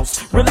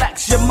bounce,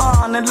 relax your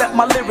mind and let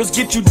my lyrics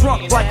get you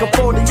drunk like a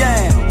 40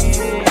 ounce.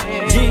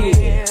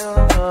 Yeah,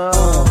 I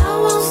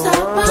won't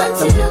stop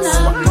until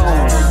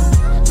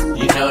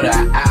you know the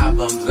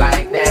albums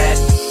like that.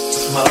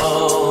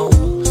 Oh,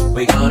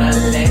 we gonna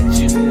let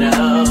you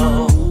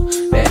know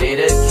that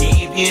it'll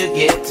keep you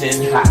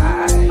getting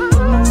high. You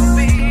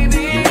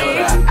know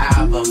the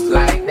albums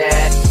like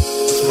that.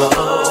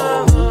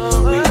 Oh,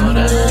 we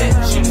gonna let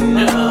you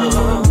know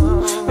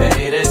that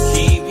it'll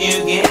keep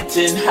you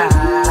getting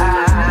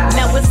high.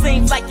 Now it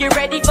seems like you're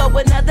ready for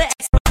another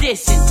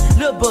expedition.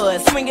 Lil'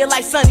 Bud, swinging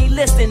like Sonny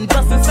Liston,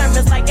 busting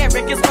sermons like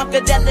Eric is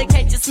Funkadelic.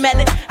 Can't you smell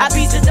it? I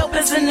be the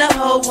dopest in the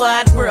whole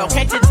wide world.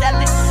 Can't you tell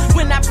it?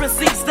 When I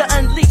proceed to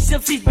unleash, your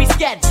feet be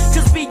scattered.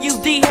 Cause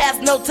B.U.D. has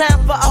no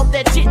time for all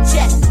that chit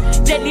chat.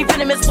 Deadly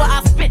venom is what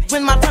I spit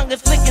when my tongue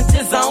is flicking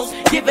to zones,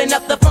 giving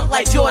up the funk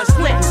like George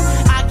Clinton.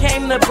 I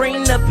came to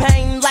bring the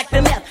pain like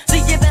the meth. So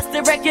you best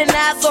to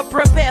recognize or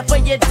prepare for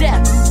your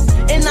death.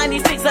 In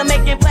 96, I'm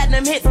making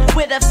platinum hits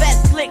with a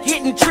fat click,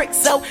 hitting tricks.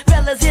 So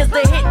fellas, here's the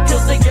hit,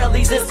 cause the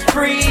girlies is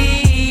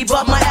free.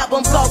 But my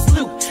album called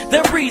Sloop,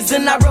 the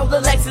reason I roll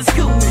a Lexus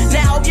coupe.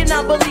 Now all you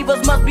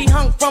non-believers must be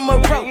hung from a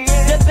rope.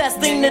 The best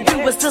thing to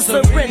do is to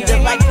surrender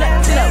like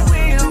that.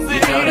 You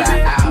know the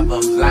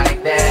albums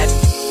like that.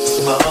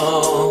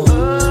 Oh,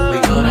 we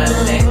gonna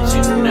let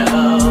you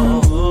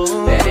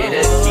know that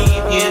it'll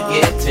keep you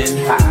getting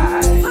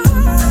high.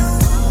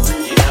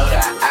 You know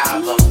the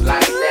albums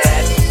like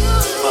that.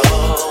 Oh,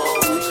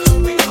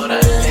 we gonna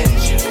let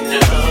you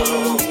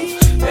know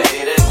that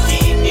it'll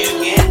keep you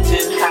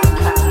getting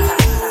high.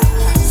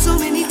 So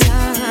many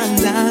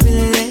times I've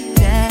been let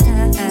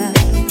down,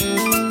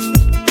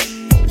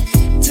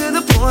 to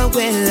the point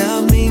where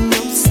love made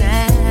no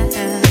sound.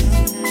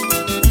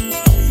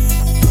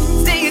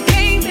 Say you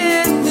came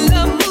in,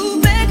 love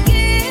moved back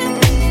in.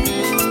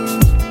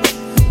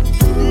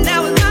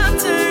 Now it's my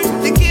turn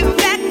to give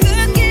back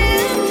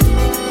again.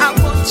 I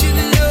want you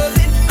to know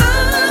that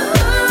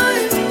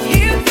I'm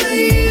here for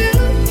you.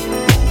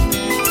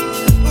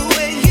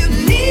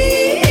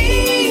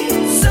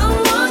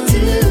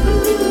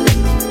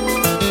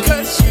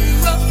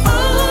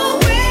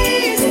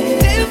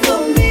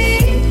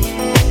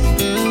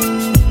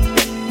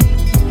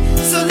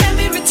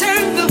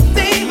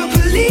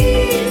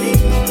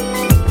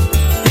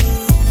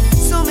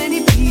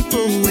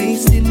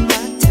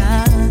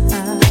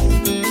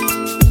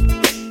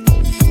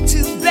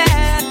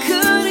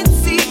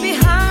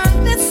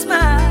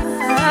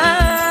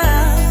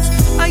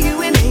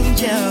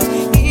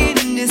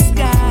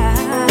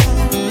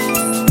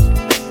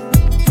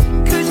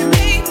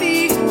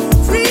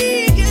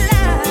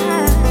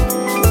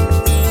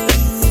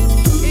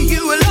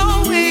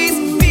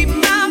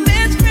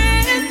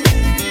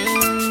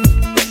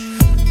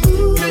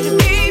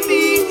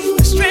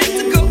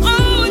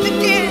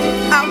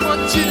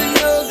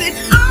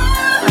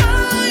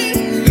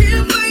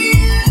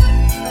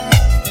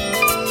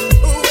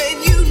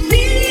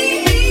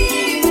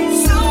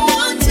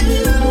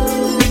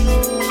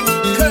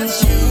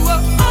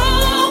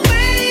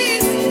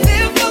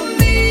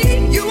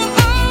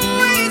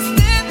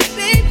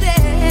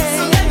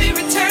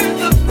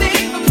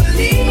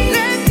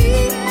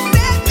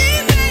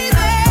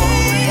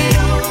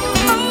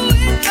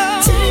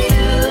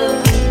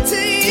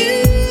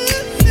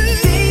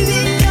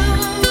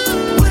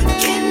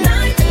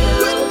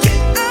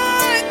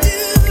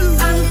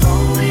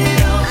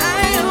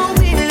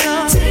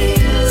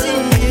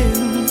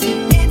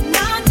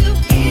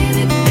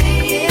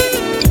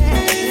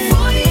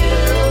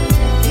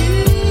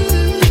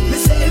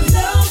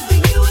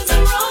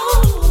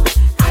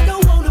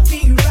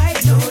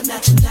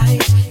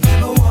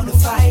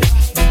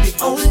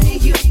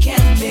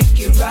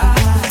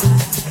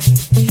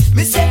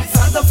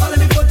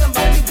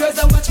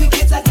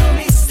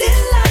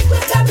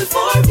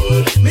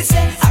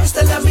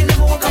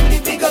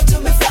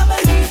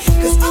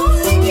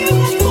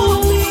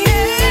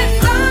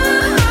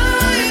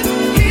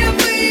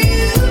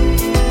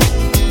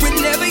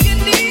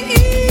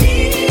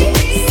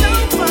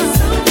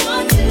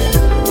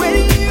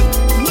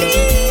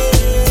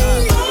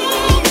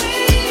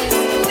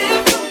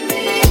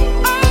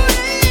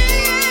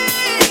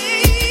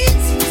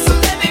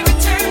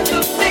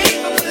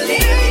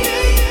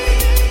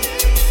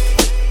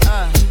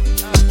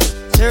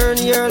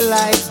 your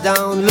lights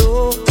down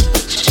low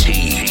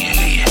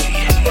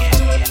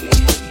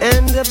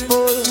and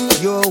pull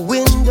your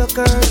window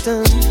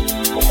curtain.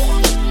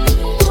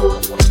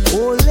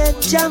 Oh,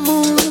 let your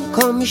moon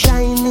come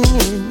shining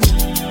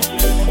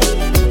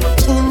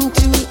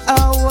into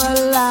our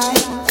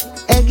life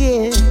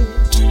again.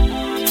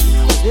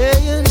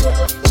 Saying,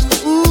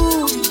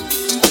 ooh,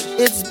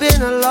 it's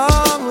been a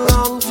long,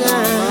 long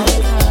time.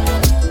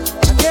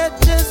 I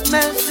get this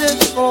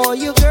message for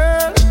you,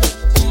 girl,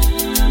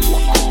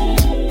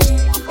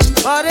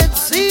 but it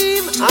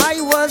seemed I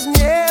was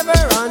never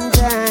on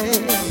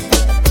time.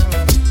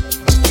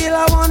 Still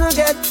I wanna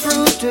get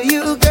through to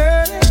you,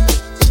 girl,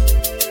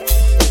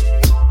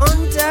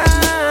 on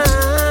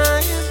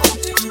time,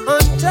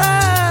 on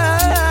time.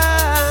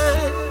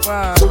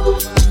 Wow.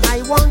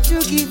 I want to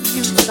give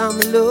you some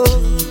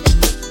love.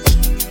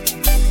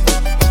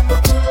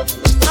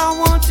 I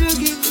want to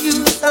give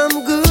you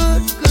some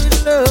good, good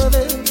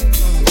loving.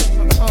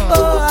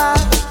 Oh,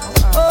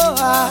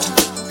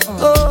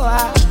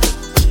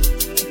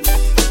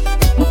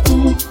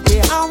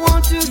 yeah, I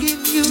want to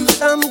give you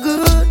some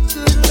good,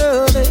 good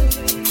loving.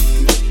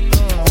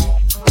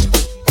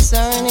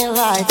 Turn your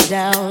lights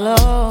down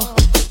low.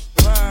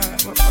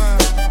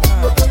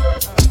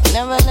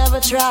 Never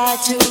try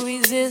to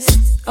resist.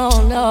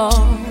 Oh no.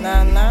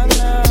 Nah, nah,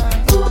 nah.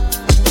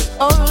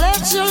 Oh,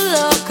 let your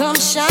love come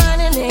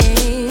shining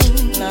in.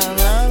 Nah,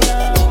 nah,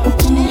 nah.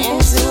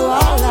 Into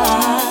our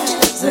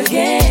lives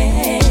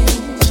again.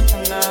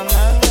 Nah,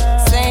 nah,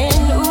 nah.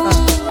 Saying, ooh,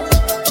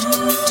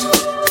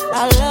 I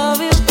love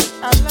you.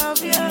 I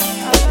love you. I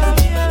love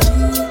you.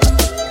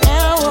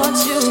 And I want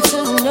you to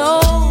know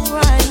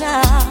right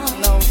now.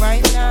 No,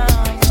 right now.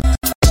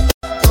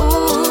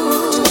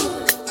 Ooh,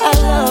 I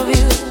love you.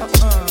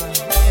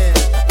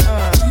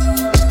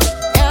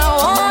 And I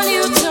want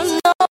you to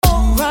know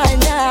right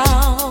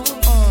now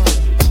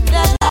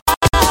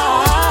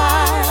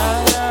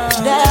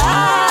that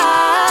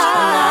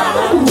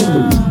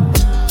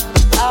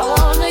I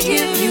wanna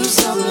give you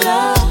some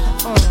love.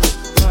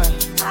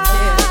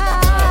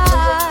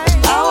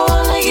 I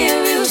wanna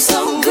give you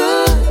some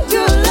good,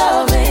 good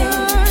loving.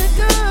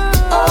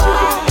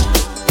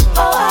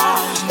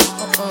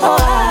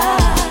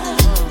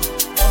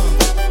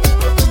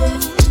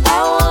 I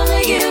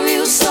wanna give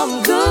you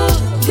some good,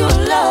 good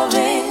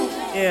loving.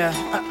 Yeah,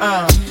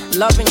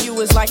 loving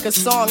you is like a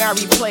song I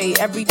replay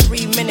every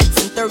 3 minutes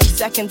and 30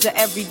 seconds of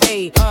every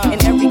day.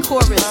 And every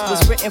chorus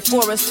was written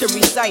for us to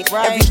recite.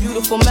 Every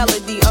beautiful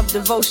melody of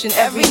devotion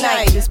every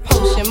night. This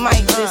potion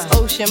might, this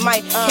ocean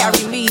might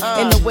carry me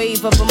in the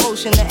wave of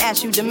emotion to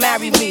ask you to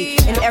marry me.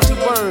 And every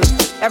word,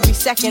 every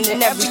second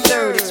and every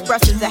third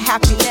expresses a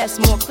happiness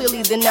more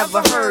clearly than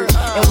ever heard.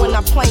 And when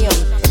I play them,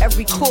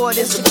 every chord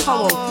is a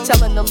poem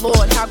telling the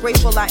Lord how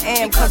grateful I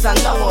am cause I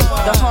know him.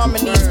 The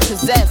harmonies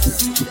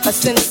possess a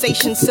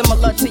sensation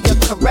similar to your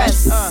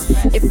caress.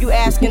 If you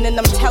asking, then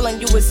I'm telling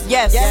you it's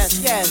yes.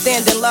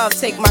 Stand in love,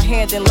 take my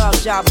hand in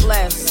love, God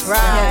bless.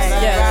 Right,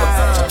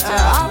 yes.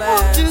 I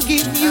want to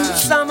give you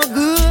some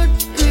good,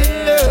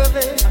 good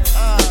loving.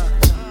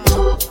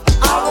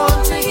 I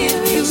want to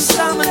give you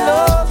some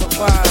love.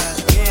 I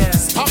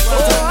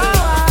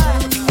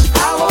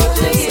want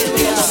to give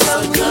you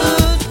some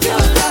good,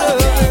 good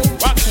loving.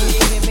 Can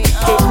you hear me?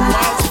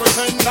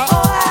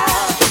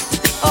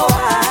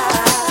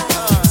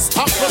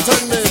 Stop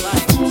pretending.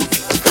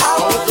 I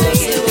want to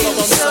give you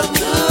some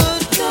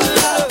good, good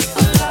loving.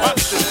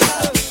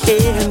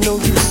 Ain't no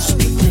use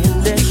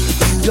pretending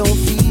you don't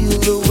feel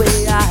the way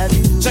I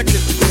do. Check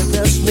it. In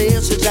this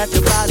message that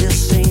your body's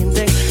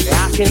sending,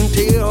 I can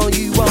tell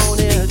you want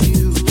it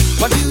do.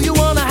 But do you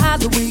wanna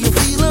hide the way you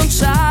feel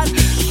inside?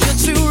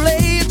 It's too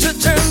late to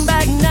turn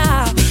back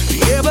now.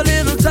 Every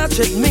little touch,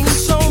 it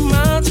means so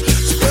much.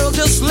 So girl,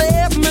 just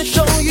let me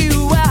show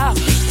you how.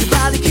 Your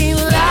body can't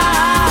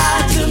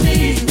lie to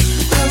me,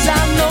 cause I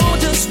know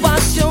just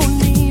what you're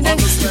needing.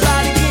 Your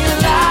body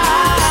can't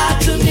lie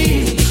to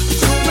me,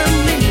 so we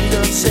need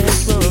a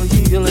sexual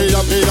healing.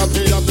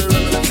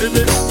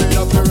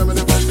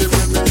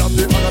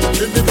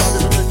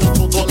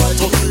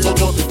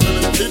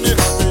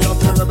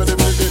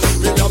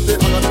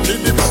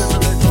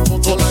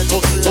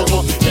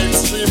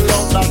 Extreme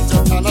love that you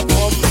cannot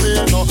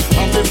complain.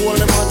 I'm the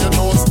only man you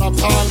know, stop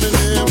calling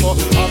me name.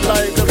 I'm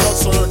like the blood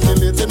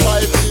circulating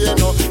my vein.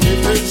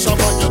 If it's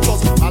someone you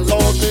just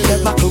allow me.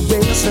 Let my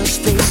caresses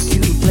take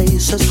you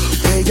places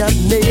where you've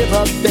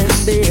never been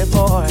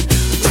before.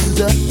 To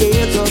the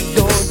edge of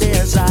your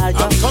desire,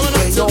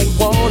 where you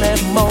want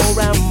it more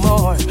and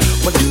more.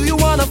 What do you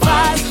wanna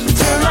fight?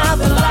 Turn out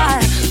the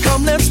light.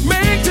 Come, let's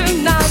make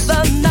tonight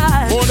the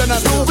night.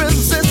 No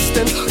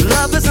resisting,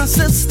 love is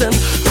insistent.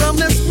 Come,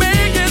 let's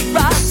make it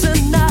right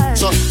tonight.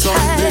 So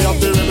me have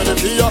the remedy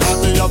for you,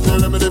 and me have the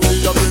remedy for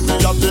you. Bring me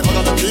up the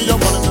other for you,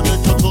 wanting to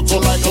make you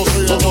total like a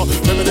free. So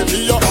remedy for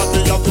you, and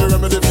me have the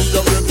remedy for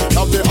you. Bring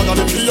up the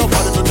other for you,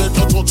 wanting to make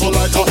you total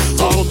like a.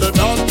 Hold the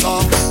doctor,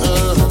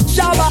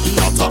 Shabba,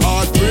 not a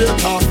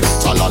heartbreaker.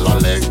 Chalala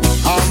leg,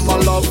 I'm a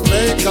love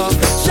maker.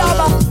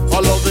 Shabba, a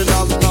loving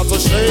I'm not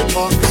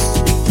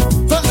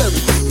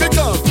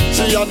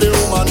are the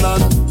woman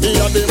and me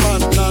are the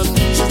man and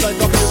she's like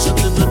a patient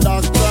in the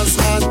doctor's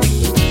hand.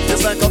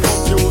 It's like a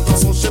computer,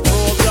 so she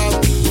program.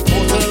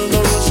 Don't tell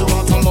no rush, she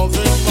want a loving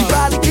man. You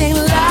probably can't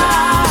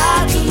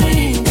lie to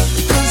me,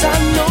 'cause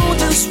I know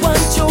just what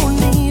you're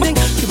needing.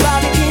 You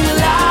probably can't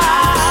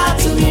lie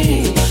to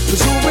me,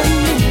 'cause you're in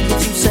me,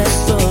 but you said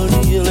the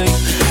healing.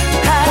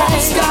 Hey,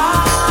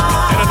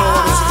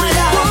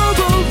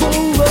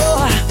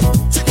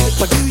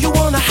 but do you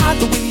wanna hide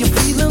the way you're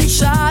feeling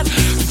inside?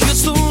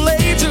 It's too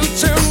late to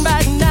turn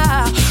back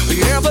now.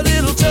 Yeah, but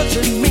it'll touch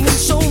it means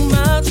so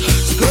much.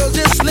 So girl,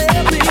 just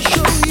let me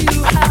show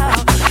you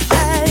how.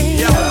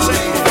 Hey,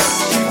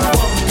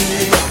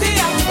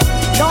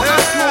 don't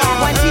ask me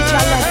one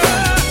teacher lesson.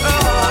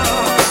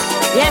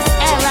 Yes,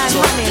 Aaron,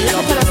 honey, let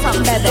me tell you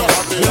something, baby.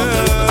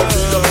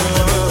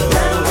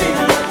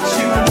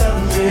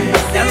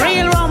 The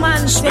real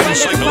romance, they want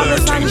to come the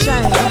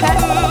sunshine, okay?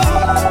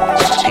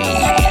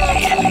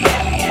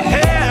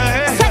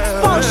 Sex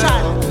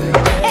potion.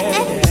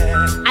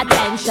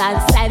 Attention,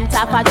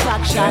 center of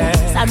attraction.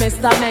 So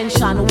Mr.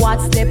 Mention,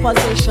 what's the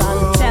position?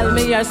 Tell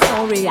me your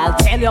story, I'll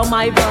tell you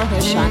my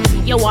version.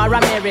 You are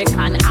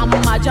American, I'm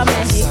a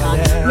Jamaican.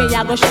 Me,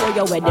 I go show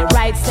you where the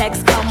right sex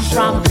come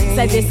from.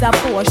 Say this a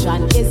portion,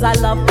 is a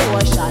love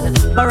portion.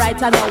 But right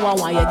now I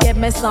want you give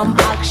me some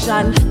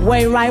action.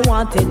 Where I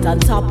want it on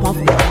top of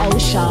the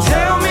ocean.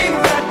 tell me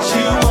that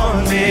you want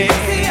me.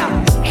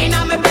 In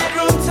my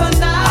bedroom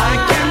tonight. I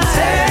can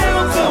tell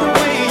the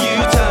way you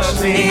touch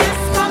me. Yes,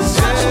 come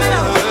touch me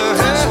now.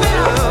 Touch me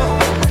now.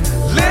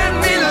 Let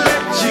me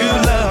let you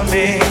love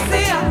me.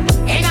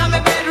 In my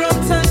bedroom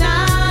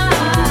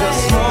tonight. The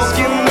smoke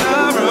in the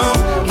room.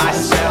 I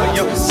smell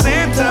your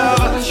scent of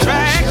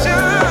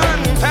attraction.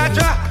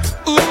 Patra,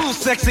 ooh,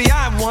 sexy, I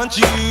want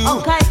you.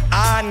 Okay.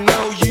 I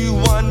know you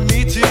want me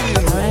too.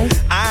 Right.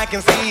 I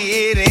can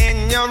see it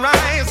in your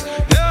eyes.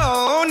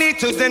 No need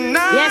to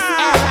deny. Yes,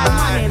 Aaron,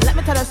 honey, let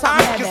me tell you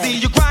something, I can baby. see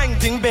you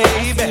grinding,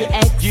 baby.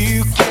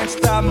 You can't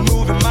stop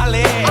moving my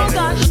legs. Oh,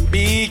 gosh.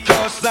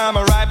 Because I'm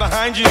right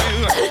behind you.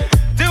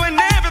 Doing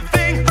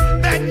everything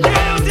that you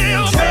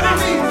do, baby. Tell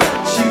me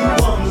that you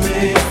want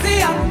me.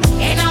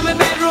 In my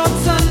bedroom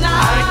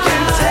tonight. I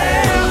can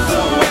tell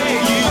the way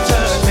you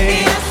touch me.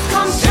 Yes,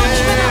 come touch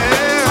me now.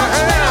 Touch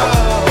me now.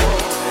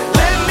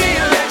 Let me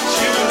let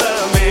you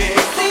love me.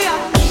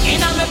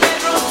 In my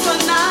bedroom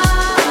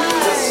tonight.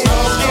 The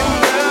smoke in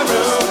the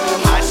room.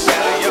 I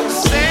smell your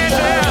scent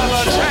of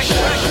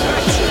attraction.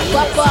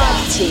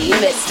 Babaji,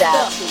 Mr.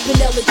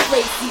 Vanilla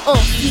Tracy,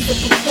 Caesar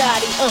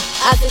Bugatti,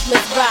 Isaac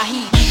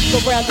Mizrahi,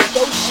 around the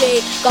Dolce,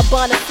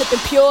 Gabbana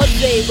sipping Pure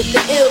Zay with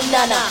the ill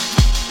nana.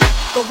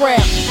 Go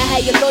round, I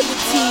had your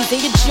loyalties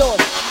and your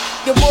joint,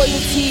 your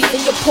royalties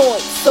and your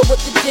points. So what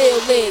the deal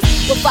is?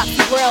 With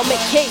Foxy Brown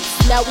McCase,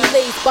 now we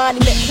lays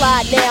Bonnie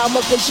McClyde. Now I'm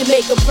up in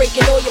Jamaica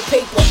breaking all your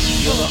paper.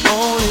 You're the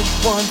only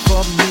one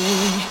for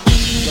me.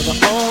 You're the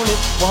only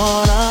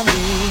one I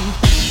need.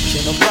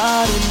 Can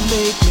nobody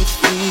make me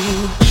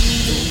feel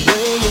the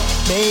way you're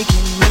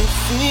making me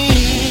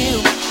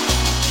feel?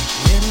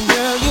 And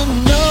girl, you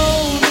know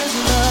this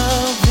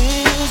love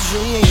is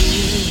real.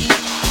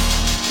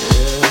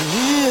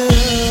 Yeah.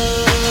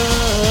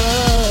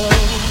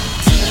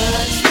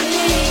 Touch me,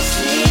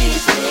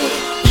 squeeze me,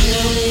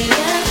 feel me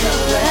and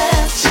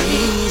caress me.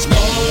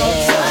 Hold on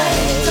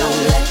tight, don't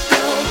let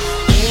go.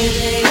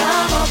 Baby,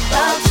 I'm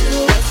about to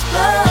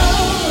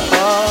explode.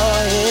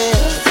 Oh yeah.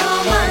 'Cause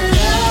all my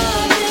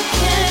love you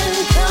can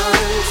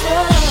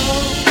control.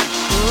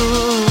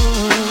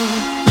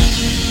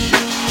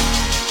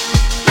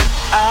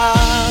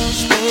 I'll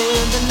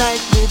spend the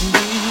night with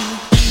you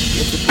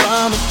if you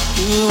promise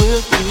you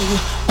will do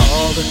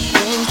all the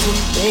things to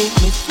make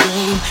me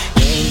scream.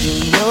 And you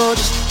know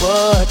just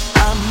what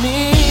I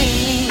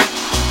mean.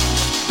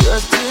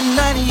 'Cause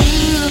tonight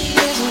you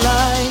taste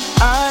like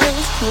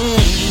ice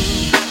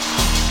cream.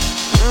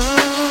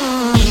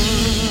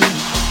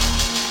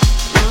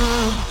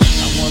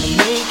 I wanna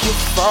make you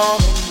fall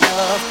in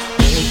love,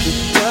 make you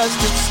touch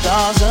the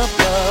stars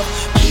above,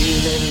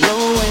 feeling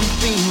low and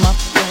be my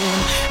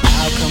friend.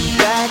 I'll come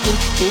back and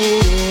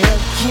hit it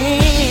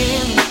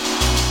again,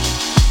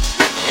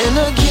 and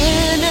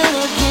again and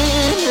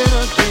again and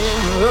again.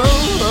 Oh,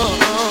 oh,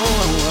 oh,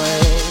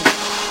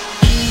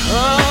 oh,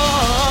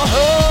 oh,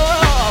 oh.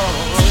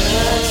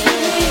 Touch me,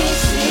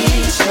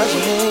 squeeze Touch me,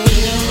 me.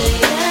 feel me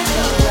and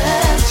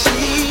caress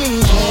me.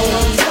 Hold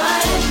on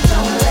tight and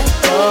don't let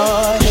go. Oh,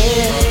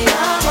 yeah. Baby,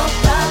 I'm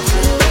about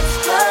to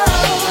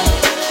explode.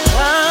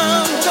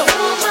 I'm so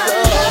All my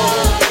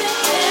love you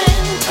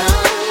can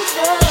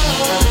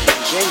control.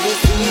 Can you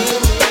feel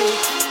me?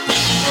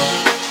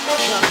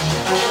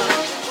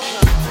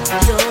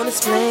 Don't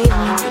explain,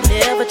 you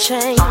never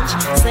change.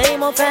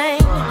 Same old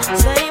pain,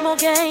 same old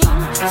game.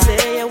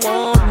 Say you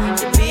want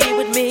to be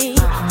with me.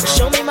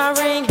 Show me my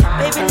ring,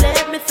 baby,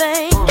 let me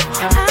think.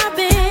 I've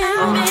been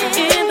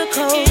in the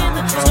cold,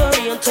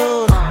 story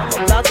untold,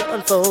 I'm about to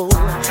unfold.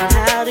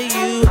 How do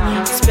you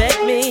expect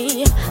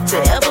me to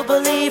ever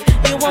believe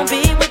you won't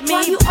be with me?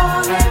 Why you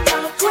all in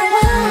my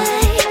grave?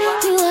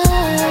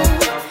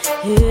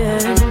 Yeah.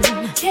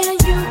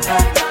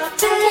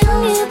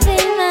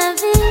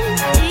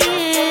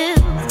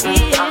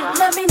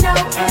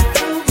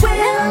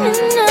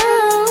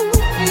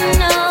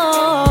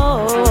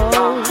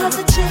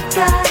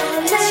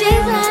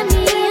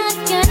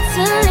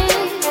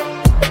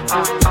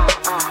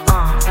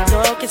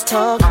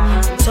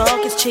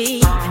 Talk is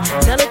cheap.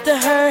 Tell it to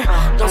her,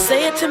 don't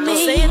say it to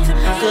me.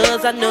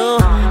 Cause I know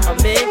I'm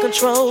in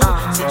control.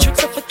 See,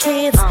 tricks are for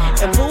kids,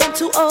 and boo, I'm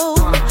too old.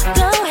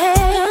 Go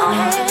ahead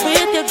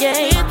with your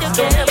game.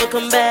 Don't ever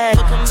come back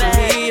to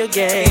me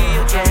again.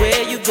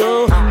 Where you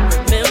go,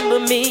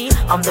 remember me.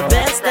 I'm the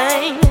best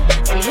thing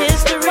in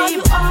history. Why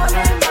you all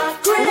in my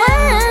grave?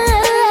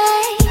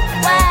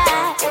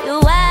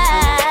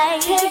 Why?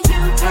 Can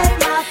you pay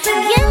my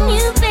bill? Can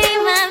you pay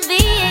my bill?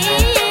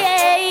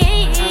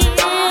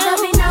 Let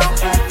me know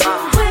if you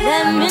will.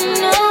 Let me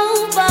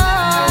know, boy.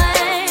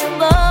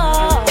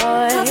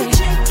 Cause the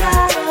chick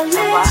gotta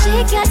live. She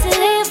got to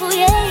live, oh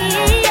yeah.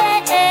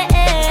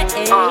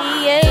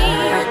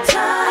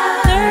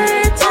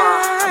 Third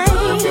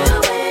time.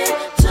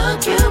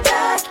 Took you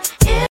back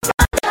in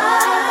my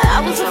life. I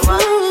was a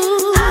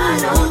fool. I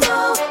don't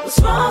know what's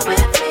wrong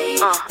with me.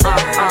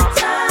 Third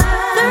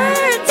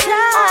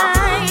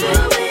time.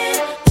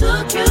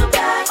 Took you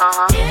back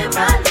in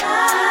my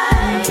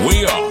life. We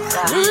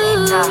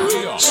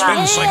are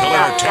Spin Cycle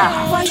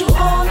Entertainment. Why you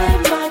all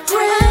in my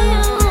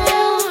grill?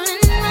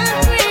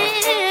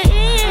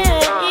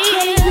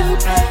 Can you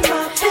pay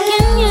my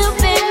bill?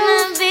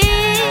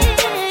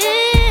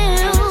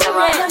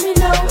 Let me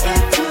know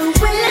if you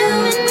will.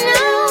 Let me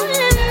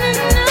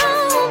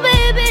know,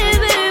 baby.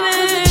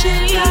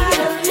 Chick,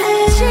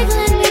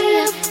 let me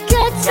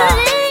get to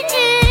it.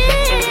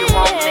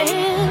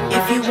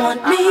 If you want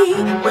me,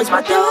 where's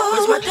my dough?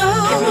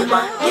 If you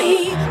want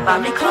me, buy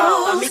me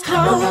clothes.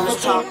 No more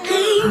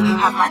talking.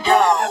 Have my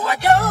dough.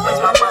 Where's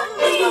my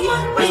money?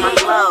 Where's my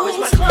clothes?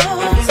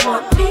 If you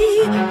want me,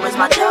 where's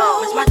my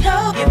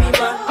dough? Give me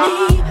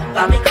money,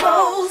 buy me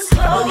clothes.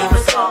 No need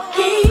for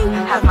talking.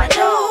 Have my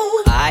dough.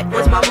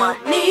 Where's my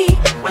money?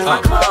 Where's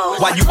my clothes?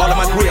 Why you all on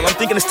my grill? I'm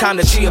thinking it's time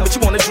to chill, but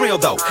you wanna drill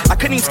though. I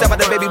couldn't even step out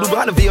the baby blue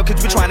behind the veil, cause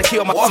you were trying to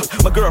kill my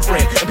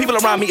girlfriend. And people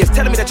around me is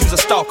telling me that you's a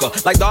stalker,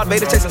 like Darth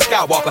Vader chasing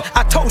Skywalker.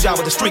 I told you I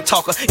was a street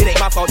talker. It ain't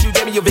my fault. You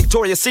gave me your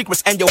Victoria's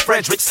Secrets and your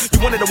Fredericks. You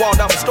wanted to wall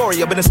down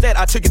Astoria, but instead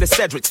I took you to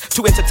Cedric's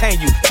to entertain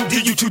you, to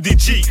D you to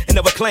DG, and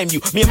never claim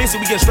you. Me and Missy,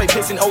 we getting straight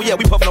pissing. Oh yeah,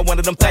 we puffing on one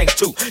of them things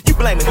too. You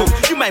blaming who?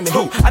 You maiming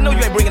who? I know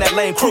you ain't bringing that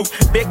lame crew.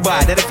 Big boy,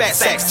 that fat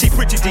sacks, T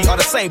Pretty D are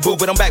the same boo,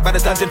 but I'm back by the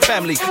Dungeon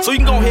family. So you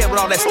can go ahead with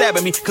all that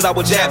stabbing me, cause I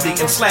will jab thee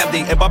and slam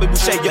thee. And Bobby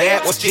Boucher, your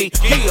ass was G.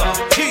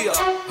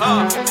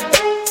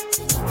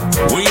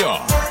 We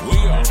are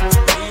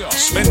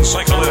Spin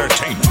Cycle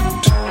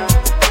Entertainment.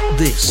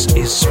 This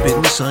is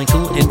Spin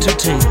Cycle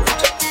Entertainment.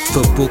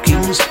 For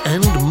bookings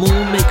and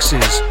more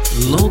mixes,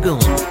 log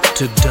on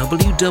to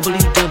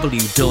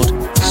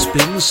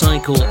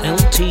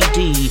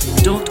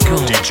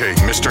www.spincycleltd.com. DJ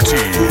Mr. T.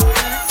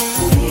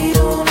 We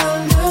don't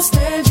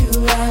understand you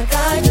like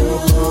I do.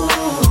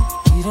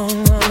 We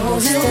don't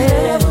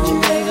understand you.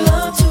 Make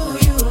love to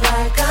you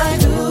like I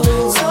do.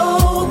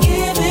 So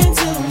give it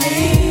to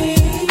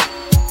me,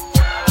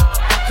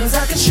 cause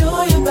I can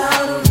show you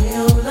about a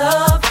real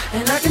love,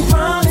 and I can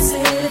promise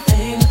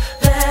anything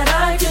that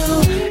I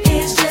do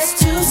is just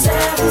to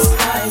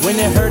satisfy you. When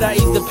it hurt, I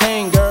ease the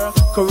pain, girl.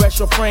 Caress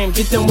your frame,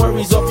 get them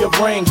worries off your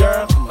brain,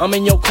 girl. I'm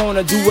in your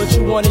corner, do what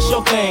you want, it's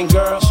your thing,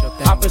 girl.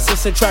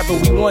 Opposites attract,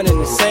 but we one and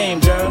the same,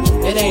 girl.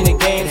 It ain't a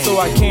game, so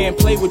I can't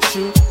play with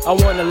you. I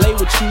wanna lay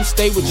with you,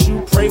 stay with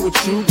you, pray with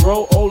you,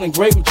 grow old and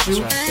great with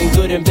you. In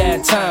good and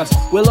bad times,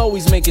 we'll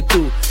always make it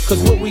through, cause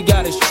what we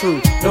got is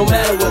true. No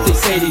matter what they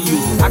say to you,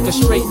 I can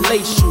straight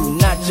lace you,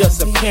 not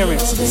just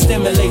appearance.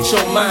 Stimulate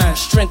your mind,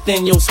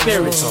 strengthen your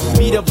spirits.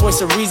 Be the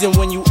voice of reason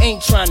when you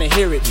ain't trying to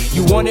hear it.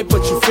 You want it,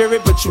 but you fear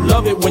it, but you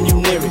love it when you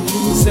near it.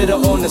 Sit her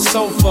on the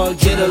sofa,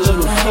 get a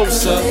little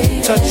closer.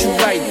 Touch you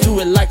right, do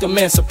it like a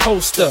man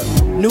supposed to.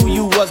 Knew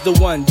you was the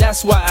one,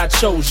 that's why I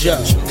chose ya.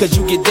 Cause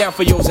you get down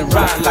for yours and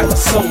ride like a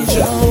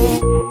soldier.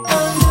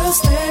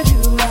 Understand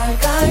you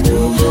like I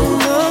do.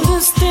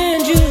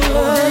 Understand you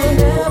like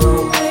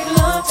never make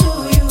love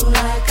to you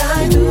like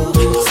I do.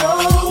 So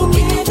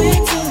give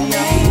it to me.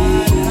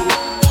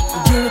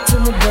 Give it to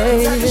me,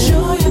 baby. I can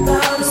show you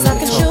about it. I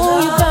can show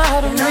you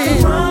about it. And I can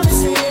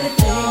promise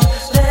anything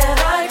that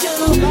I do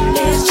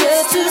is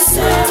just to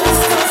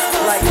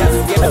satisfy. Like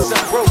give it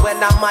some brew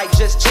and I might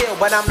just chill,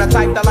 but I'm the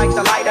type that like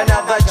to light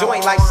another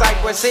joint like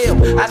Cypress Hill.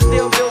 I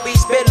still do be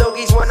spit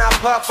loogies when I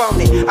puff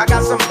on it. I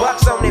got some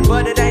bucks on it,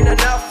 but it ain't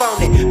enough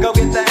on it. Go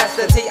get the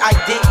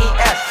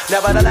S-T-I-D-E-S.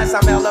 Nevertheless,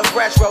 I'm hella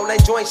fresh, rolling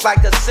joints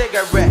like a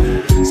cigarette.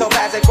 So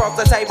pass it across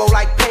the table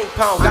like ping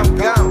pong. I'm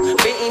gone,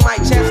 beating my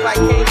chest like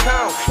King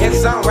Kong.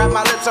 It's on, wrap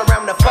my lips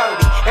around the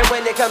 40. And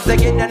when it comes to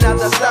getting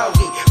another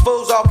stogie,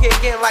 fools all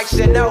kick in like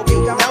Shinobi.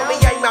 Know me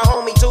ain't my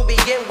homie to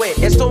begin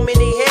with. It's too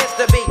many hands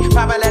to be.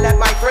 Probably let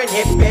my friend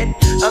hit bit.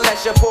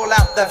 Unless you pull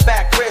out the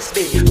fat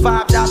crispy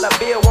 $5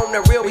 bill on the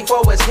real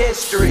before it's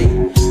history.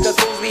 Cause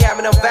fools be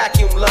having them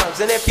vacuum lungs,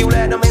 and if you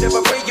let them hit it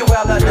for free, you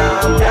hella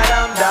dumb.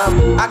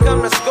 I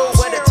come to school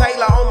with a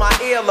Taylor on my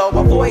earlobe,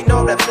 avoiding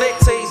all the flick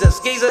teasers,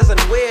 skeezers,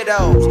 and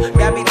weirdos.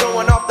 Got me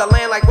throwing off the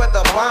land like where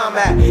the bomb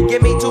at.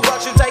 Give me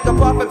 $2, you take a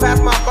puff and pass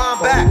my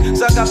bomb back.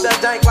 Suck up the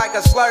dank like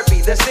a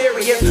Slurpee. The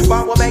serious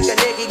bomb will make a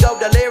nigga go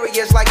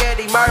delirious like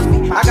Eddie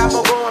Murphy. I got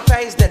more growing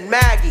pains than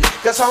Maggie,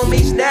 cause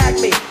homies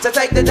snagged me to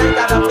take the dank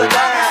out of the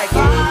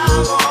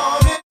baggie.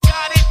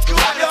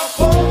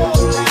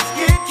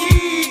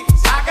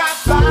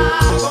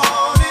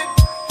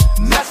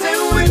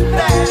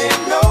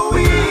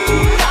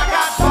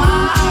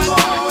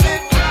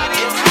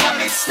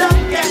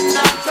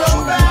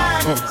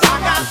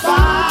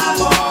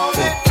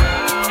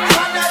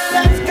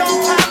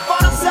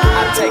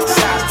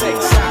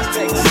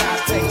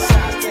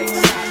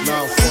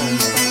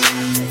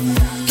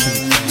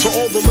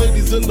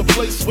 In the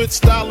place with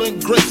style and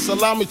grace,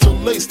 allow me to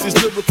lace these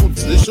lyrical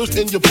dishes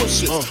in your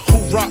bushes. Who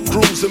rock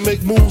grooves and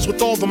make moves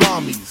with all the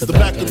mommies. The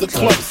back of the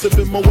club,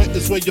 sipping Moet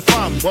is where you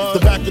find me.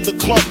 The back of the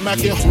club,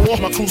 macking war,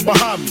 my crew's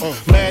behind me.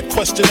 Mad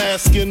question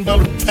asking,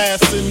 bell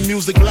passing,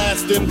 music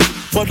lasting,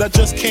 but I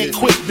just can't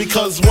quit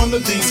because one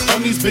of these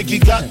honeys Biggie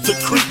got to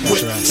creep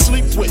with,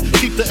 sleep with,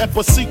 keep the ep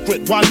a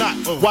secret. Why not?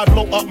 Why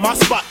blow up my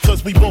spot?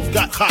 Cause we both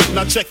got hot.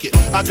 Now check it.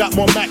 I got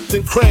more Mac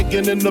than Craig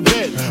and in the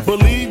bed.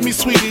 Believe me,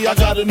 sweetie, I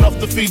got enough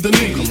to feed the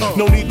needy.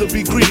 No need to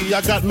be greedy.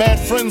 I got mad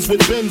friends with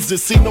Benzes,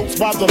 see notes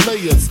by the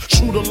layers,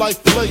 true to life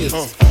players.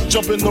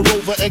 Jump in the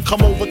Rover and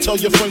come over. Tell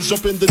your friends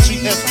jump in the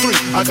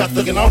GS3. I got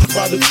the out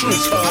by the tree.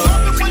 I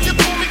love it when you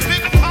call me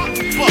Big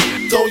Papa.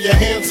 Throw your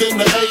hands in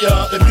the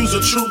air if you's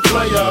a true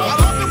player. I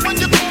love it when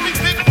you call me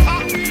Big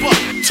Papa.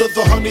 To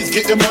the honeys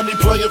getting money,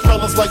 playing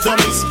fellas like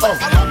dummies. I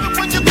love it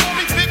when you call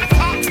me Big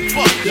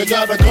Papa. You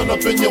got a gun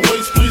up in your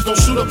waist, please don't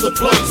shoot up the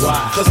place.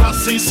 Cause I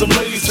see some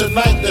ladies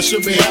tonight that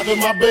should be having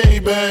my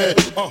baby.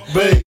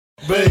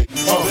 Babe,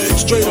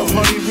 straight up,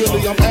 honey,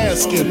 really, I'm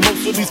asking.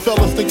 Most of these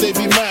fellas think they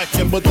be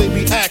macking, but they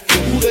be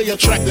acting. Who they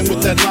attracting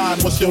with that line?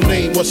 What's your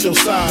name? What's your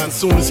sign?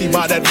 Soon as he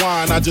buy that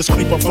wine, I just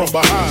creep up from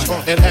behind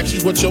and ask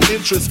you what your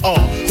interests are.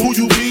 Who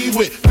you be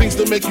with? Things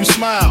to make you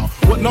smile.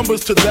 What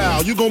numbers to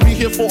dial? You gon' be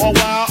here for a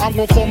while? I'm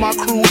gon' call my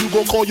crew. You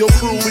gon' call your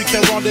crew. We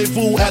can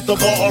rendezvous at the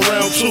bar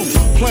around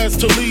 2. Plans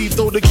to leave,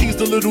 throw the keys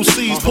to Little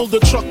C's. Pull the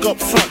truck up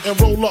front and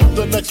roll up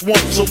the next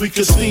one so we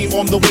can steam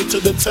on the way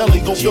to the telly.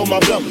 Gon' fill my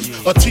belly.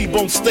 A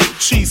T-bone steak,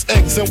 cheese,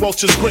 eggs, and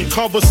Welch's grape.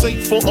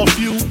 Conversate for a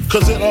few,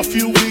 cause in a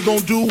few we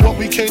gon' do what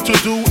we came to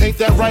do. Ain't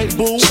that right,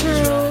 boo?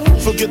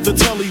 Forget the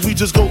telly, we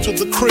just go to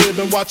the crib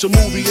and watch a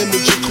movie in the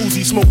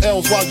jacuzzi. Smoke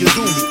L's while you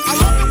do me. I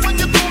love it when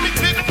you call me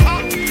Big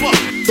Papa.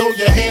 Throw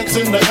your hands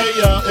in the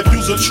air if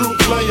you's a true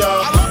player.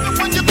 I love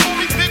it when you call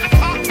me Big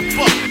Papa.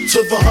 To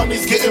the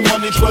honeys getting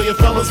money, playing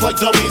fellas like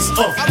dummies.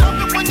 I love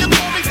it when you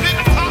call me Big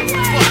Papa.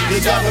 You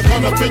got a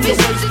gun up in your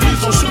waist,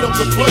 please don't shoot up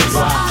the place.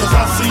 Cause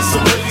I see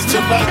some ladies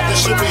tonight that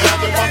should be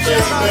having my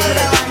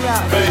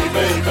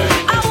baby.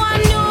 I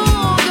want you,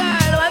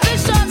 girl, if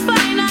it's so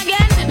fine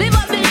again. Live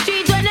up the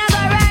street when you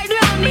go right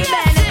round the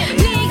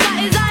bend. Nika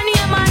is her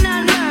name and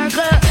not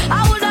Merkel.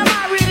 I woulda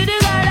married the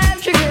girl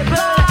I'm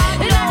triple.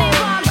 Inna the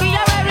park we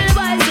a ride with the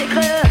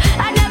bicycle.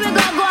 I never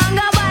go and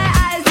go buy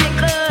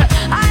icicle.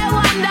 I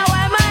wonder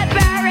why my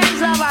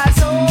parents love her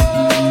so.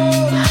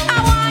 I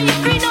want you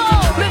to know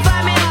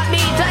before me not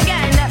beat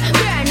again.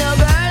 Brand new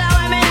girl, I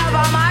want me have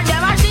a man.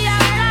 Them a she a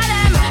man of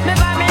them.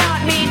 Before me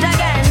not beat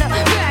again.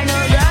 Brand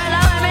new girl,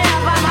 I want me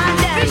have a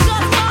man.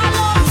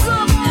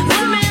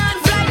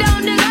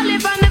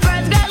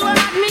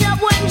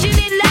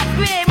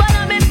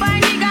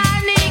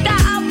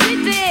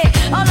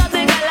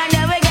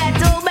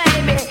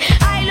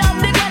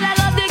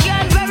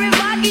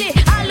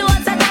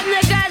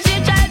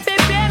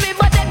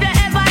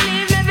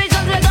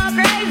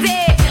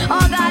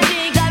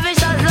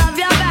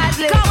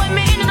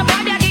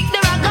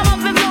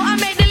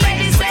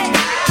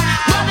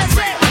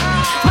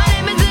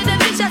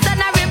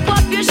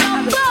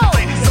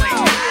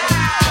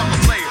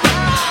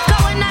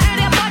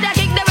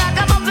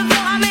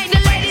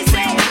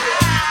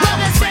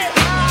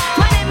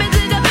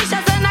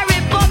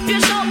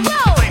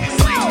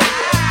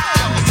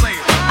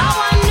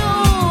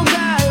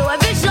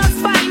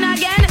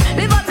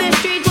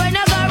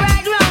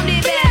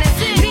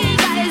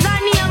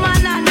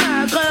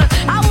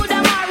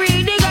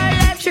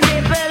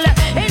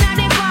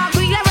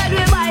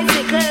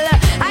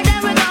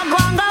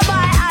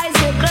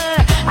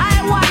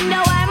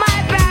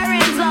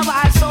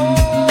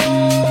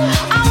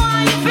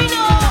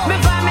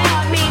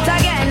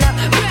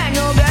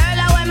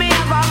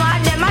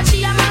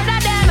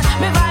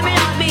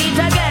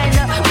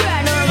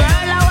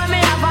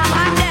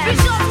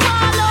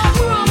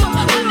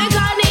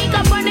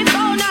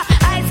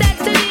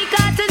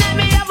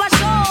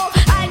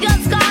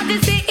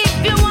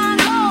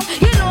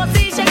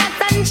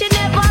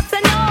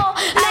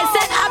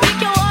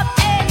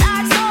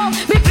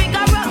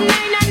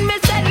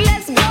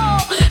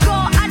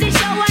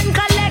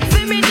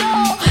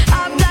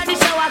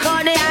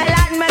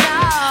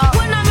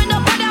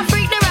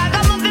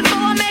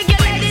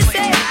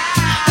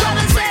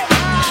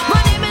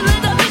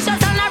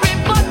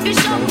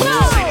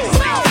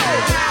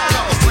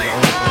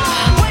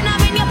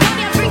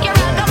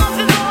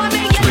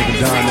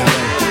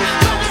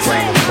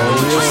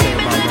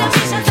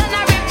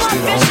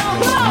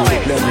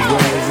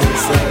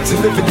 To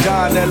live and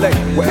die in LA,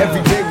 where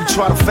every day we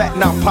try to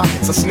fatten our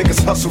pockets. Us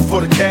niggas hustle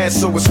for the cash,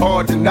 so it's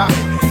hard to knock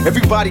it.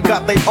 Everybody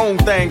got their own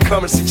thing,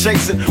 currency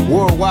chasing.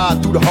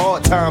 Worldwide through the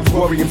hard times,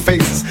 worrying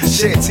faces.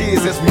 Shed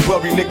tears as we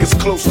bury niggas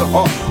close to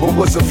heart. Or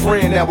was a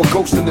friend, now a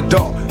ghost in the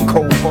dark.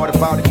 Cold part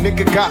about it,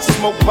 nigga got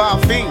smoked by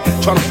a fiend.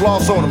 Trying to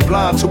floss on him,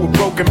 blind to a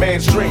broken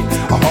man's dream.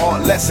 A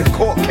hard lesson,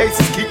 court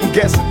cases keep him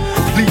guessing.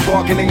 Plea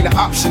bargain ain't an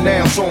option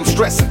now, so I'm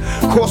stressing.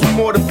 Cost me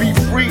more to be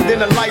free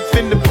than a life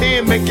in the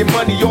pen. Making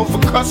money off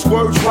of cuss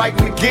words,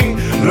 writing again.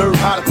 Learn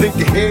how to think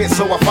ahead,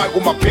 so I fight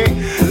with my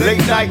pen.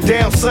 Late night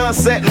down,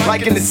 sunset,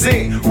 like in the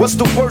zen. What's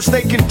the worst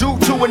they can do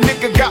to a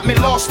nigga? Got me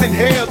lost in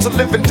hell to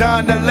live and die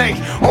in LA.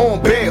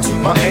 On bail,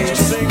 my angels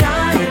sing.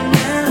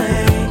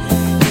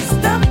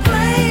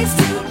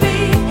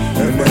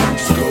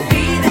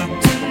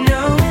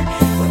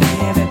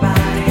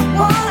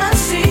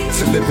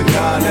 Live and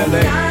die in LA.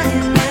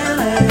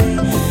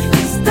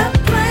 It's the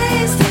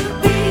place to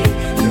be.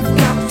 You've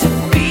got to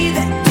be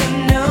there to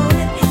know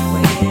it.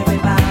 Where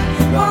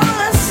everybody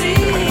wanna see.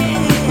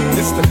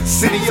 It's the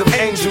city of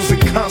angels in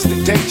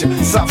constant danger.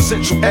 South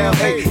Central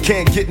LA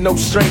can't get no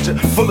stranger.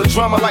 Full of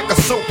drama like a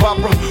soap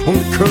opera. On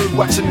the curb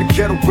watching the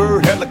ghetto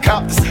bird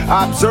helicopters.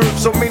 I observe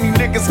so many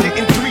niggas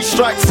getting 3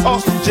 strikes,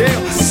 tossed from jail.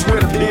 Swear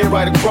to pin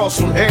right across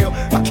from hell.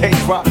 I can't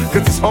cry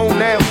cause it's home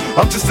now.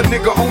 I'm just a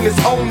nigga on his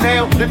own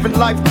now. Living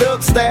life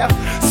thug style.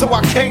 So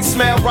I can't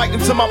smile right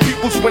into my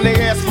peoples when they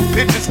ask for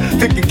pictures.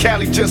 Thinking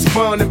Cali just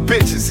fun and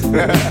bitches.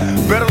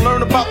 Better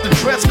learn about the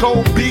dress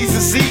code, B's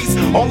and C's.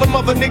 All them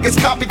other niggas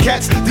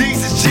copycats,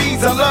 D's is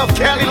G's. I love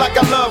Cali like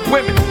I love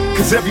women.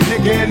 Cause every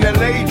nigga in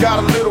LA got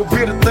a little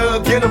bit of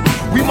thug in him.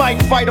 We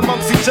might fight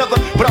amongst each other,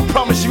 but I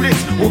promise you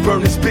this, we'll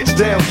burn this bitch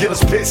down, get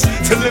us pissed.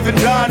 To live and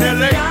die in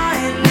LA.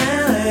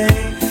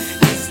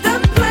 It's the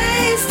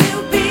place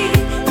to be.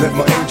 Let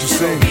my angel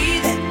sing.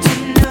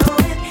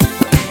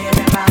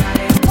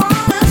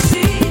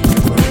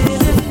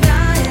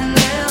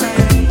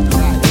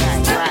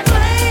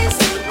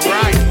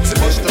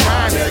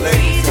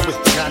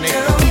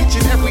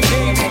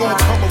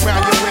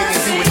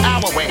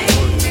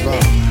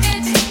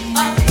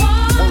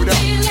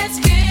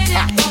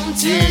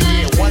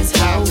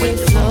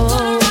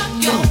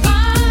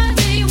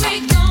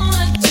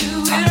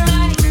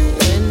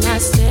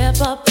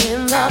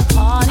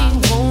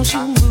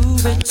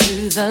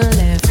 The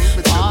left,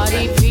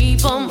 party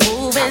people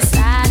moving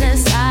side to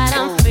side.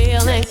 I'm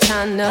feeling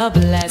kinda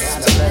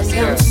blessed.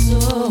 I'm so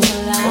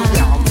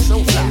alive,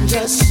 I'm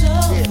just so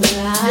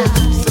alive,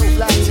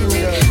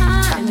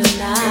 kinda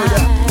nice.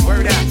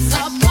 It's a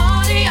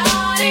party,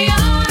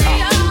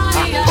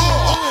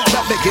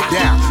 let me get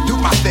down, do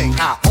my thing.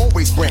 I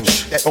always bring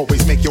that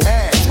always make your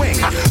ass swing.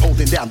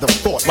 Holding down the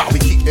fort while we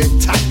keep it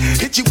tight.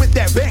 Hit you with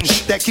that bang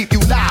that keep you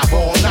live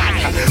all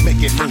night.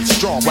 Make it move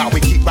strong while we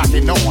keep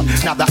rocking on.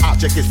 Now the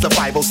object is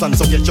survival, son,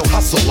 so get your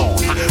hustle on.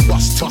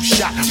 Bust tough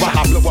shot while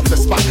I blow up the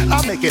spot.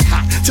 I'll make it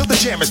hot till the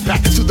jam is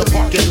packed to the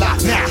parking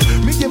lot. Now,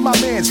 me and my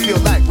mans feel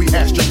like we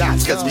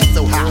astronauts, cause we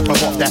so high from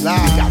off that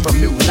line we got from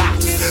new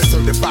lots.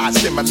 Certified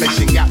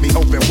stimulation got me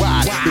open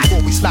wide.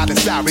 Before we slide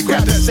inside, we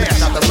grab the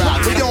stash out the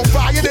ride. We on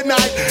fire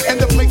tonight, and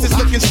the place is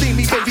looking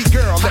steamy. Baby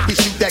girl, let me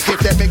shoot that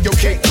gift that make your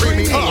cake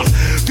creamy.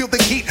 Feel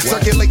the heat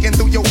circulating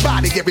through your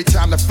body every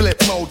time the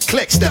flip mode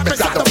clicks. Step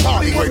inside the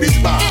party where this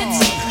vibe.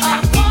 It's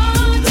a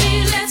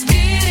party, let's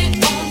get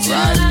it on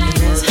tonight.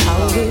 That's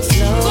how we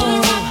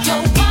flow. Rock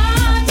your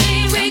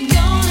body, we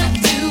gonna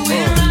do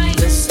it right.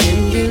 The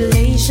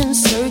stimulation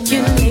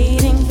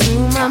circulating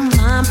through my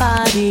mind,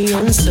 body,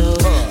 and soul.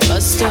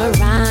 Busta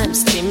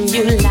Rhymes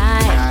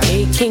stimuli,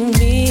 making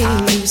me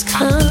lose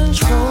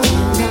control.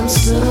 I'm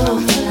so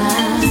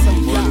fly,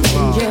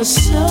 and you're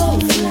so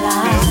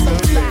fly,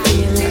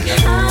 feeling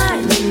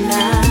kinda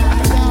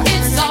nice.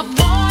 It's a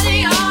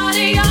party, I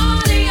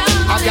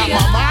got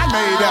my mind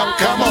made up,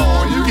 come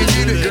on, you can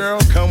get it, girl.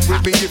 Come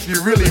with me if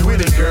you really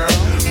with it, girl.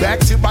 Back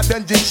to my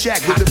dungeon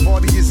shack where the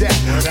party is at,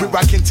 where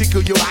I can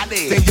tickle your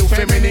eyelids and your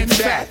feminine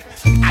fat.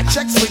 I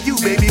checks for you,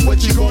 baby,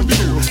 what you gonna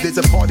do? There's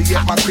a party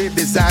at my crib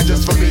designed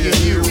just for me and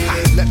you.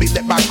 Let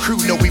my crew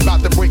know we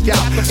about to break out.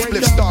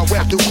 Split Star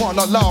Web, do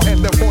corner law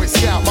and the Boy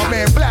Scout. My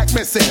man Black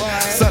missing,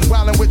 son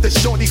wildin' with the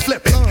shorty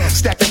flipping,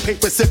 stacking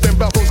paper, sipping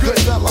bubbles, good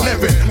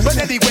living. But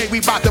anyway, we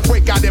about to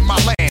break out in my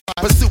land,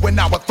 pursuing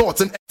our thoughts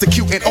and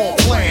executing all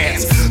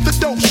plans. The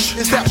dope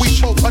is that we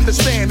both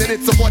understand that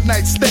it's a one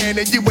night stand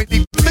and you ain't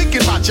even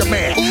thinking about your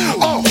man.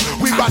 Oh,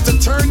 we about to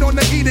turn on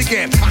the heat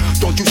again.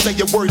 Don't you say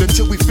a word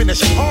until we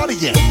finish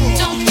partying.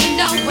 Don't you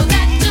know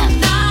that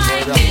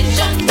tonight is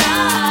your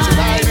night?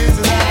 Tonight is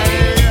the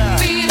night, yeah.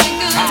 Feeling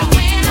good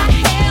when I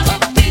have a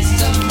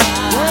piece of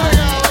mind.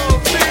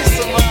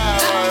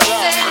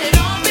 Set it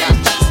on me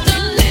just a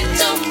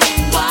little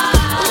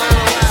while.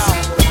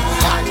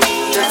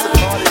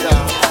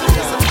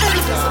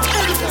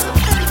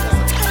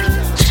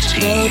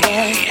 Baby,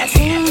 I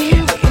seen you,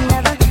 but you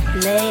never,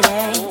 lady.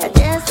 I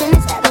just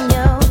finished having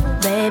you,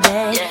 baby.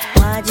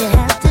 Why'd you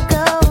have to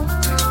go?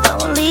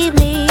 Don't leave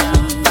me,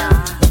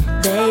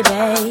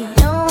 baby.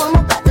 No, I'm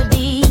about to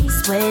be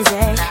swayze.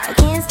 I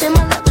can't stand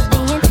my love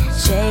being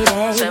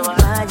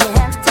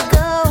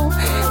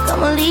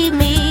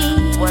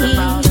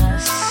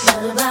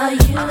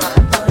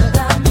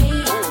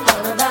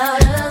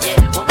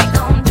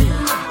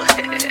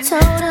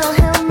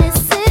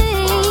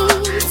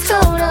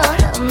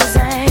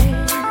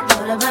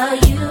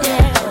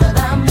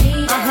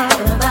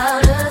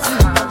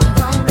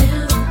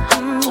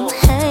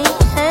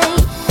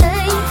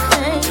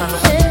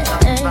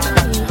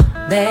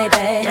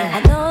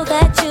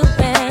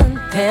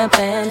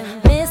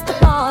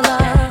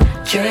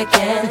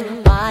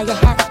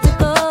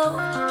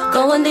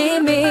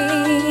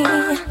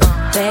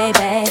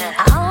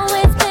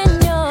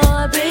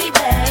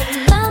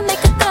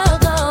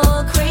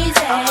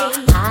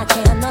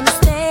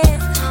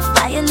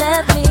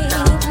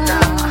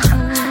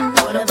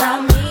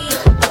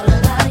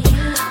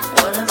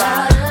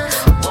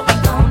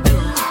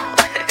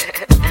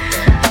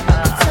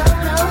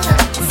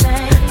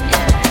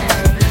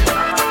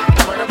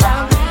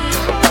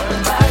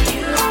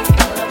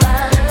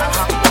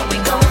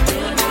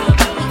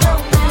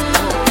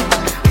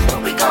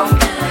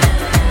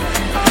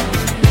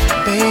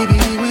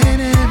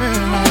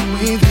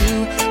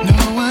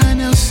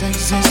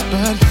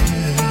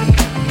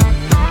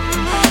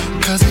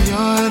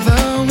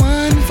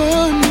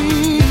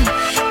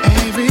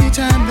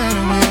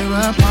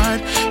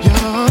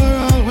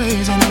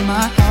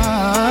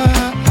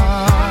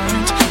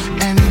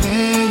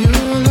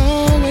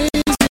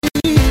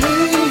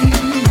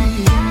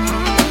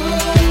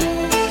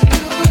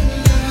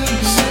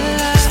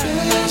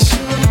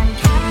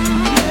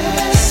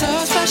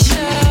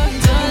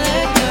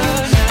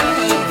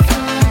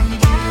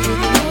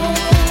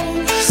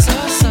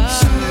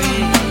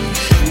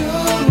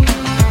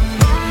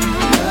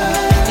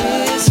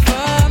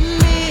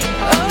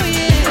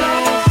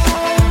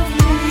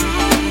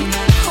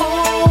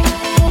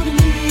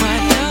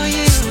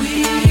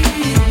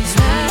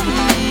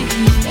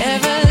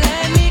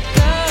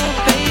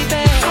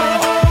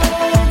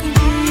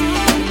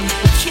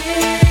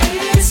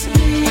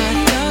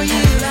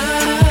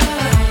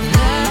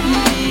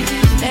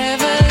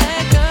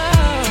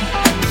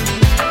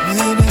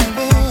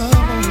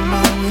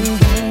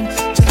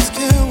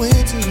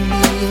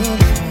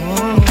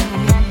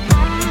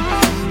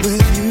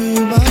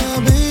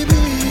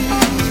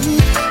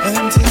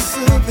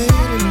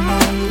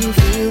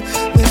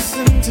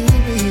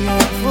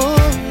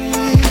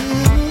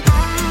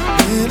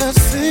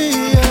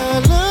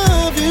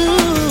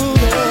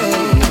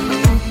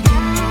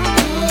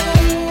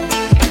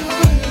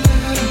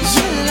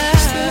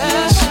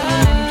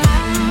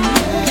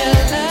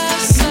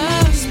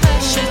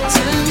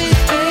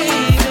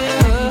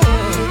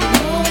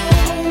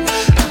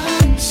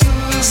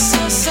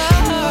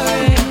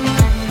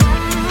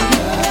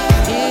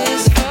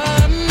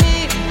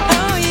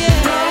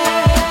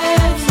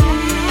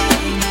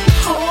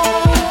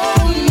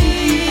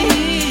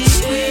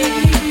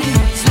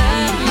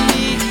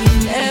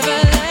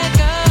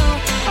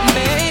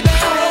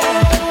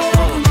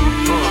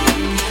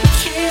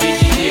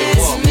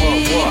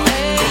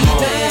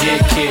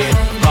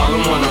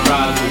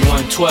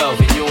 12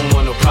 and you don't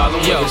want no problem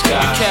with this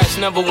guy. Cats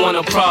never want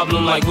a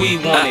problem like we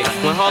want it.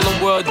 When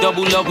Harlem World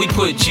double up, we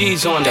put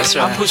G's on it. That's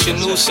right. I push a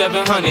new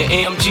 700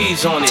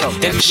 AMGs on it.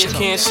 If you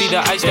can't see the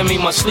ice, that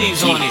mean my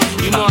sleeves on it.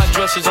 You know I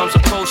dress as I'm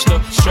supposed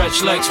to.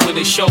 Stretch legs with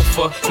a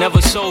chauffeur,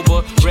 never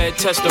sober. Red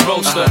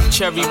Testarossa,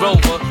 Cherry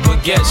Rover.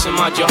 Baguettes in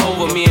my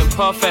Jehovah. Me and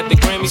Puff at the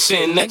Grammy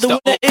sitting next to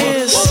Oprah.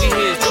 All we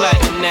hear is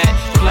platinum that,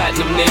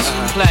 platinum this,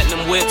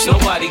 platinum whips.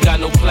 Nobody got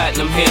no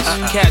platinum hits.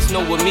 Cats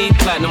know with me,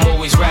 platinum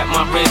always wrap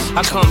my wrist.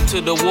 I come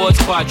to the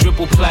awards,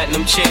 quadruple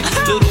platinum chick.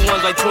 Little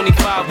ones like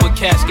 25 with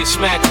cats get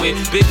smacked with.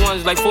 Big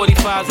ones like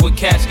 45s with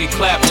cats get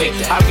clapped with.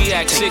 I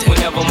react sick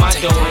whenever my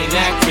dough ain't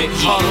accurate.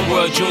 Harlem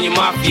World Junior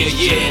Mafia,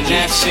 yeah, and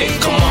that's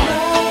it. Come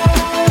on.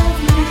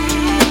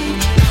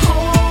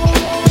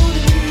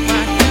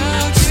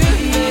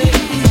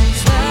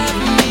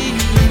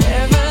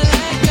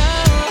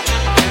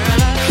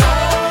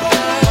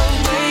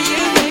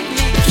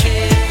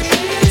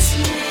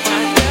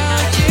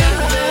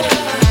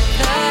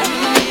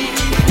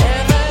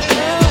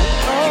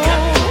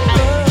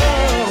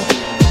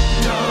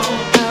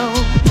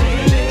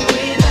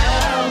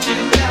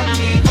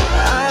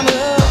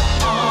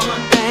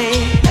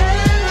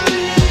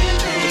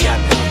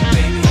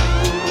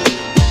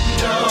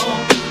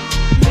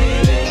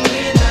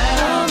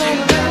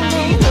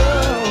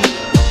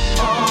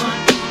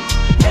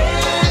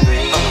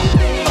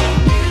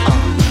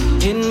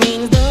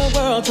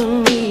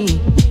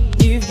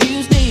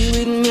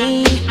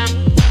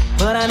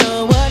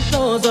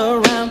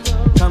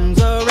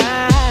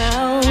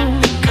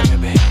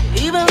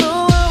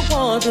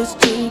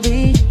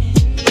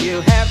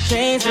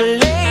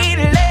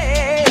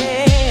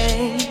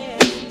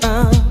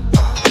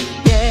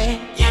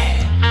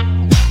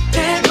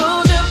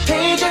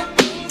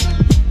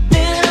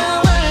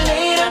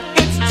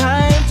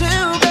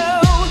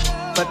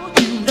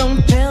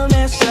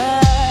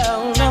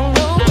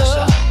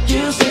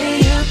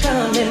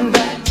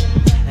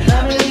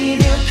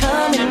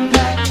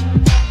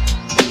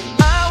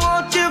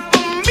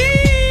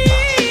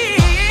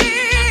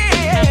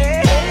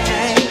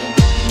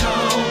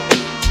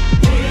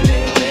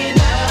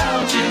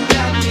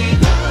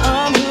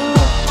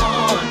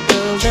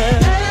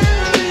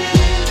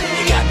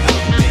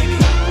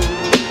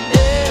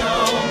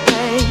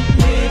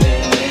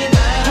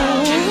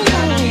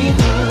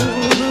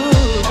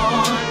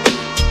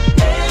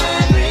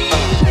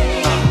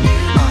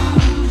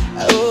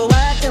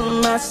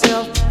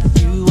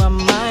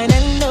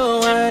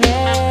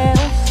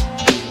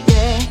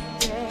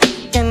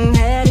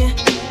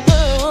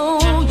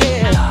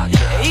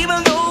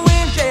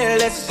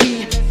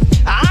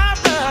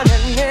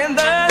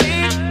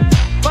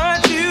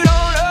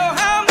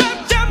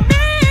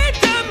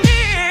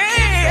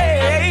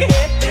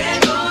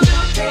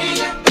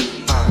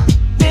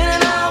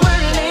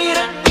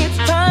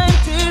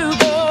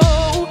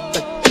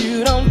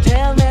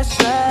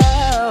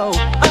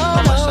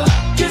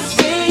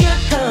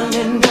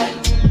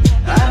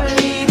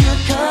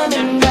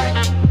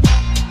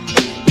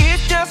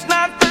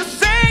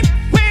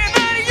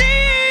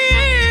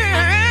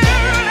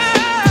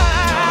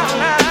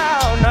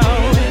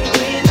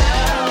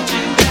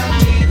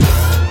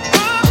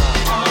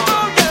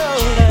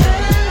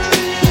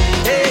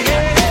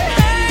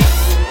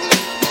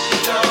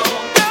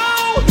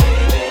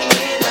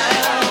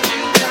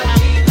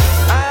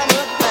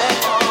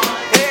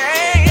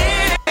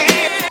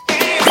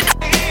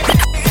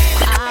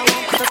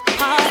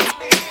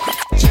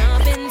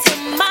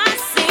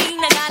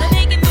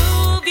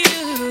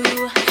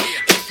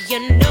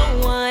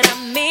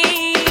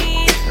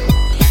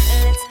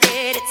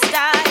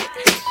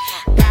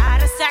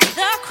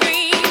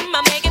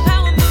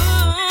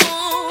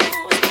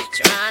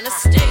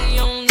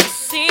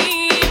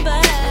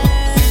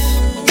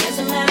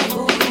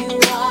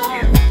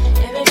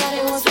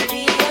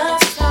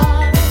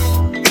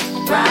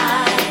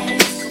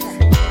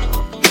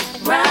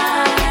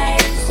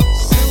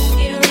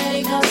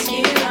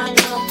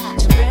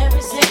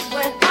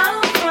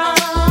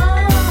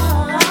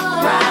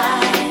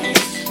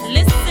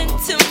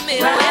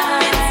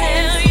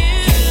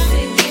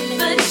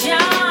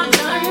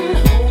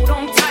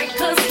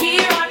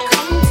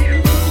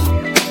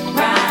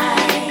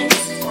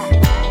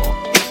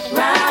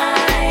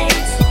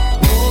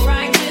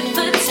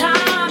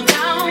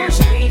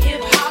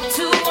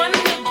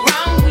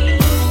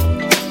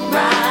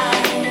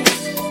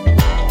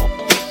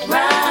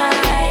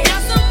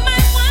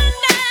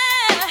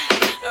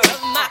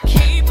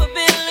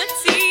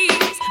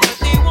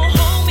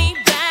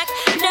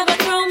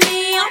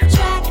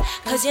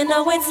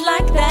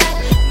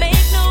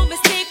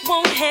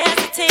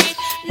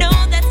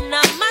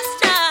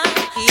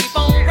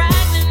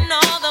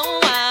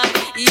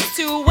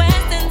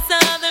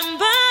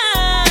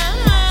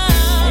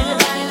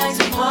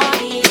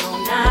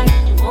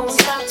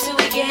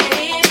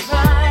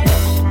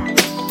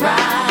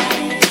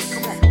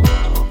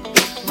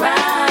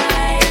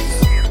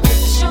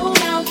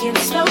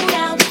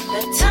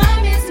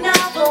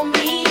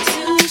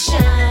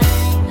 Shine,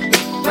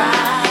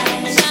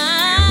 rise,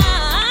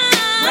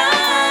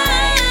 rise.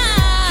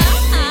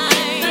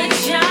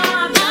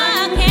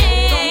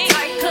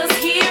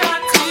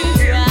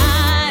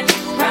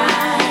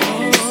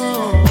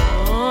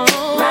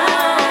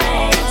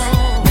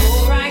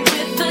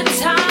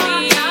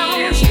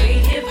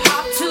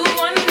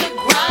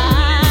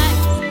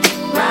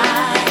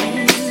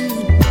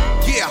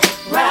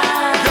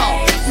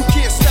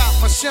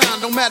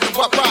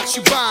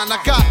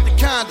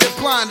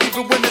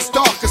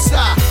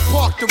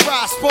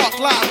 spark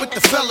live with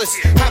the fellas.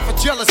 Half a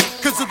jealous,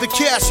 cause of the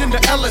cash in the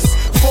Ellis.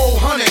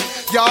 400,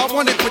 y'all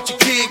want it, but you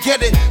can't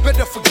get it.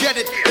 Better forget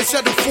it and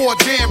settle for a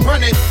damn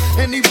run it.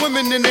 Any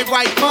women in their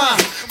right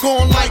mind,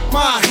 going like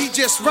mine, he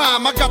just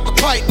rhyme, I got the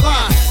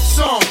pipeline.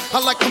 Song, I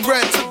like them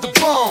red to the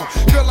bone.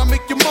 Girl, I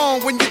make you moan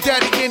when your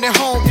daddy ain't at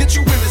home. Get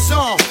you in the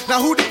zone.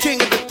 Now who the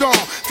king of the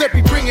throne? They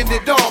be bringing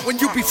it on when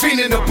you be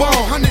feeling the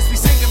bone. Hunters be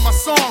singing my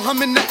song,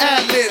 I'm in the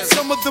ad-libs.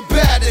 Some of the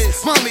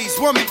baddest mommies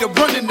want me to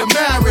run in the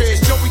marriage.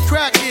 Joey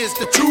Crack is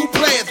the true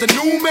player, the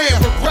new man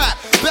with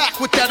rap. Back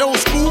with that old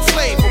school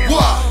flavor.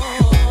 What?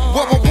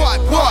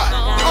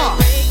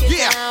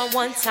 Yeah.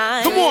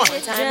 Come on.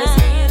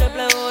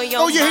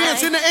 Throw your hands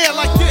in the air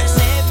like this.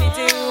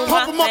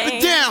 Pump them up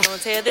and down.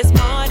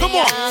 Come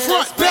on,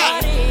 front,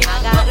 back.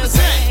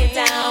 Represent.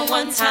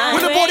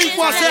 Where the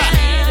Boricuas at?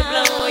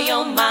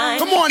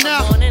 Come on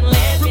now.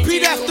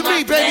 Repeat after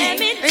me,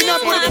 baby. Ain't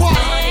nothing but a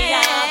party.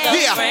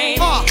 Yeah.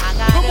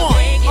 Come on.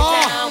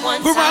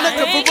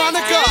 Veronica.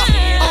 Veronica girl.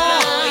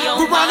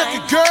 Veronica. Veronica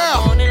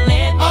girl.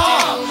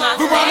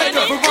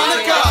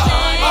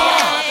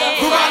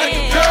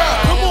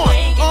 Come on.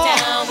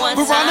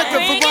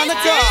 Veronica. Veronica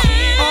girl. Come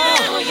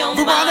on.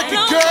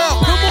 Veronica girl.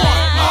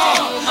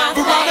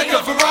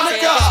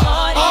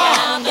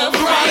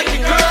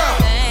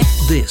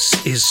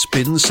 This is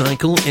Spin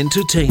Cycle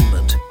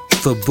Entertainment.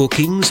 For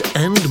bookings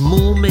and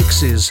more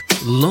mixes,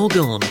 log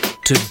on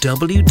to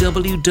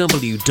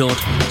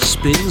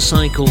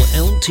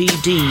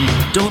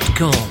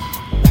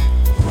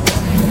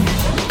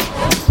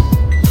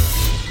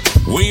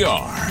www.spincycleltd.com. We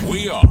are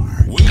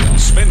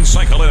Spin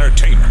Cycle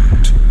Entertainment.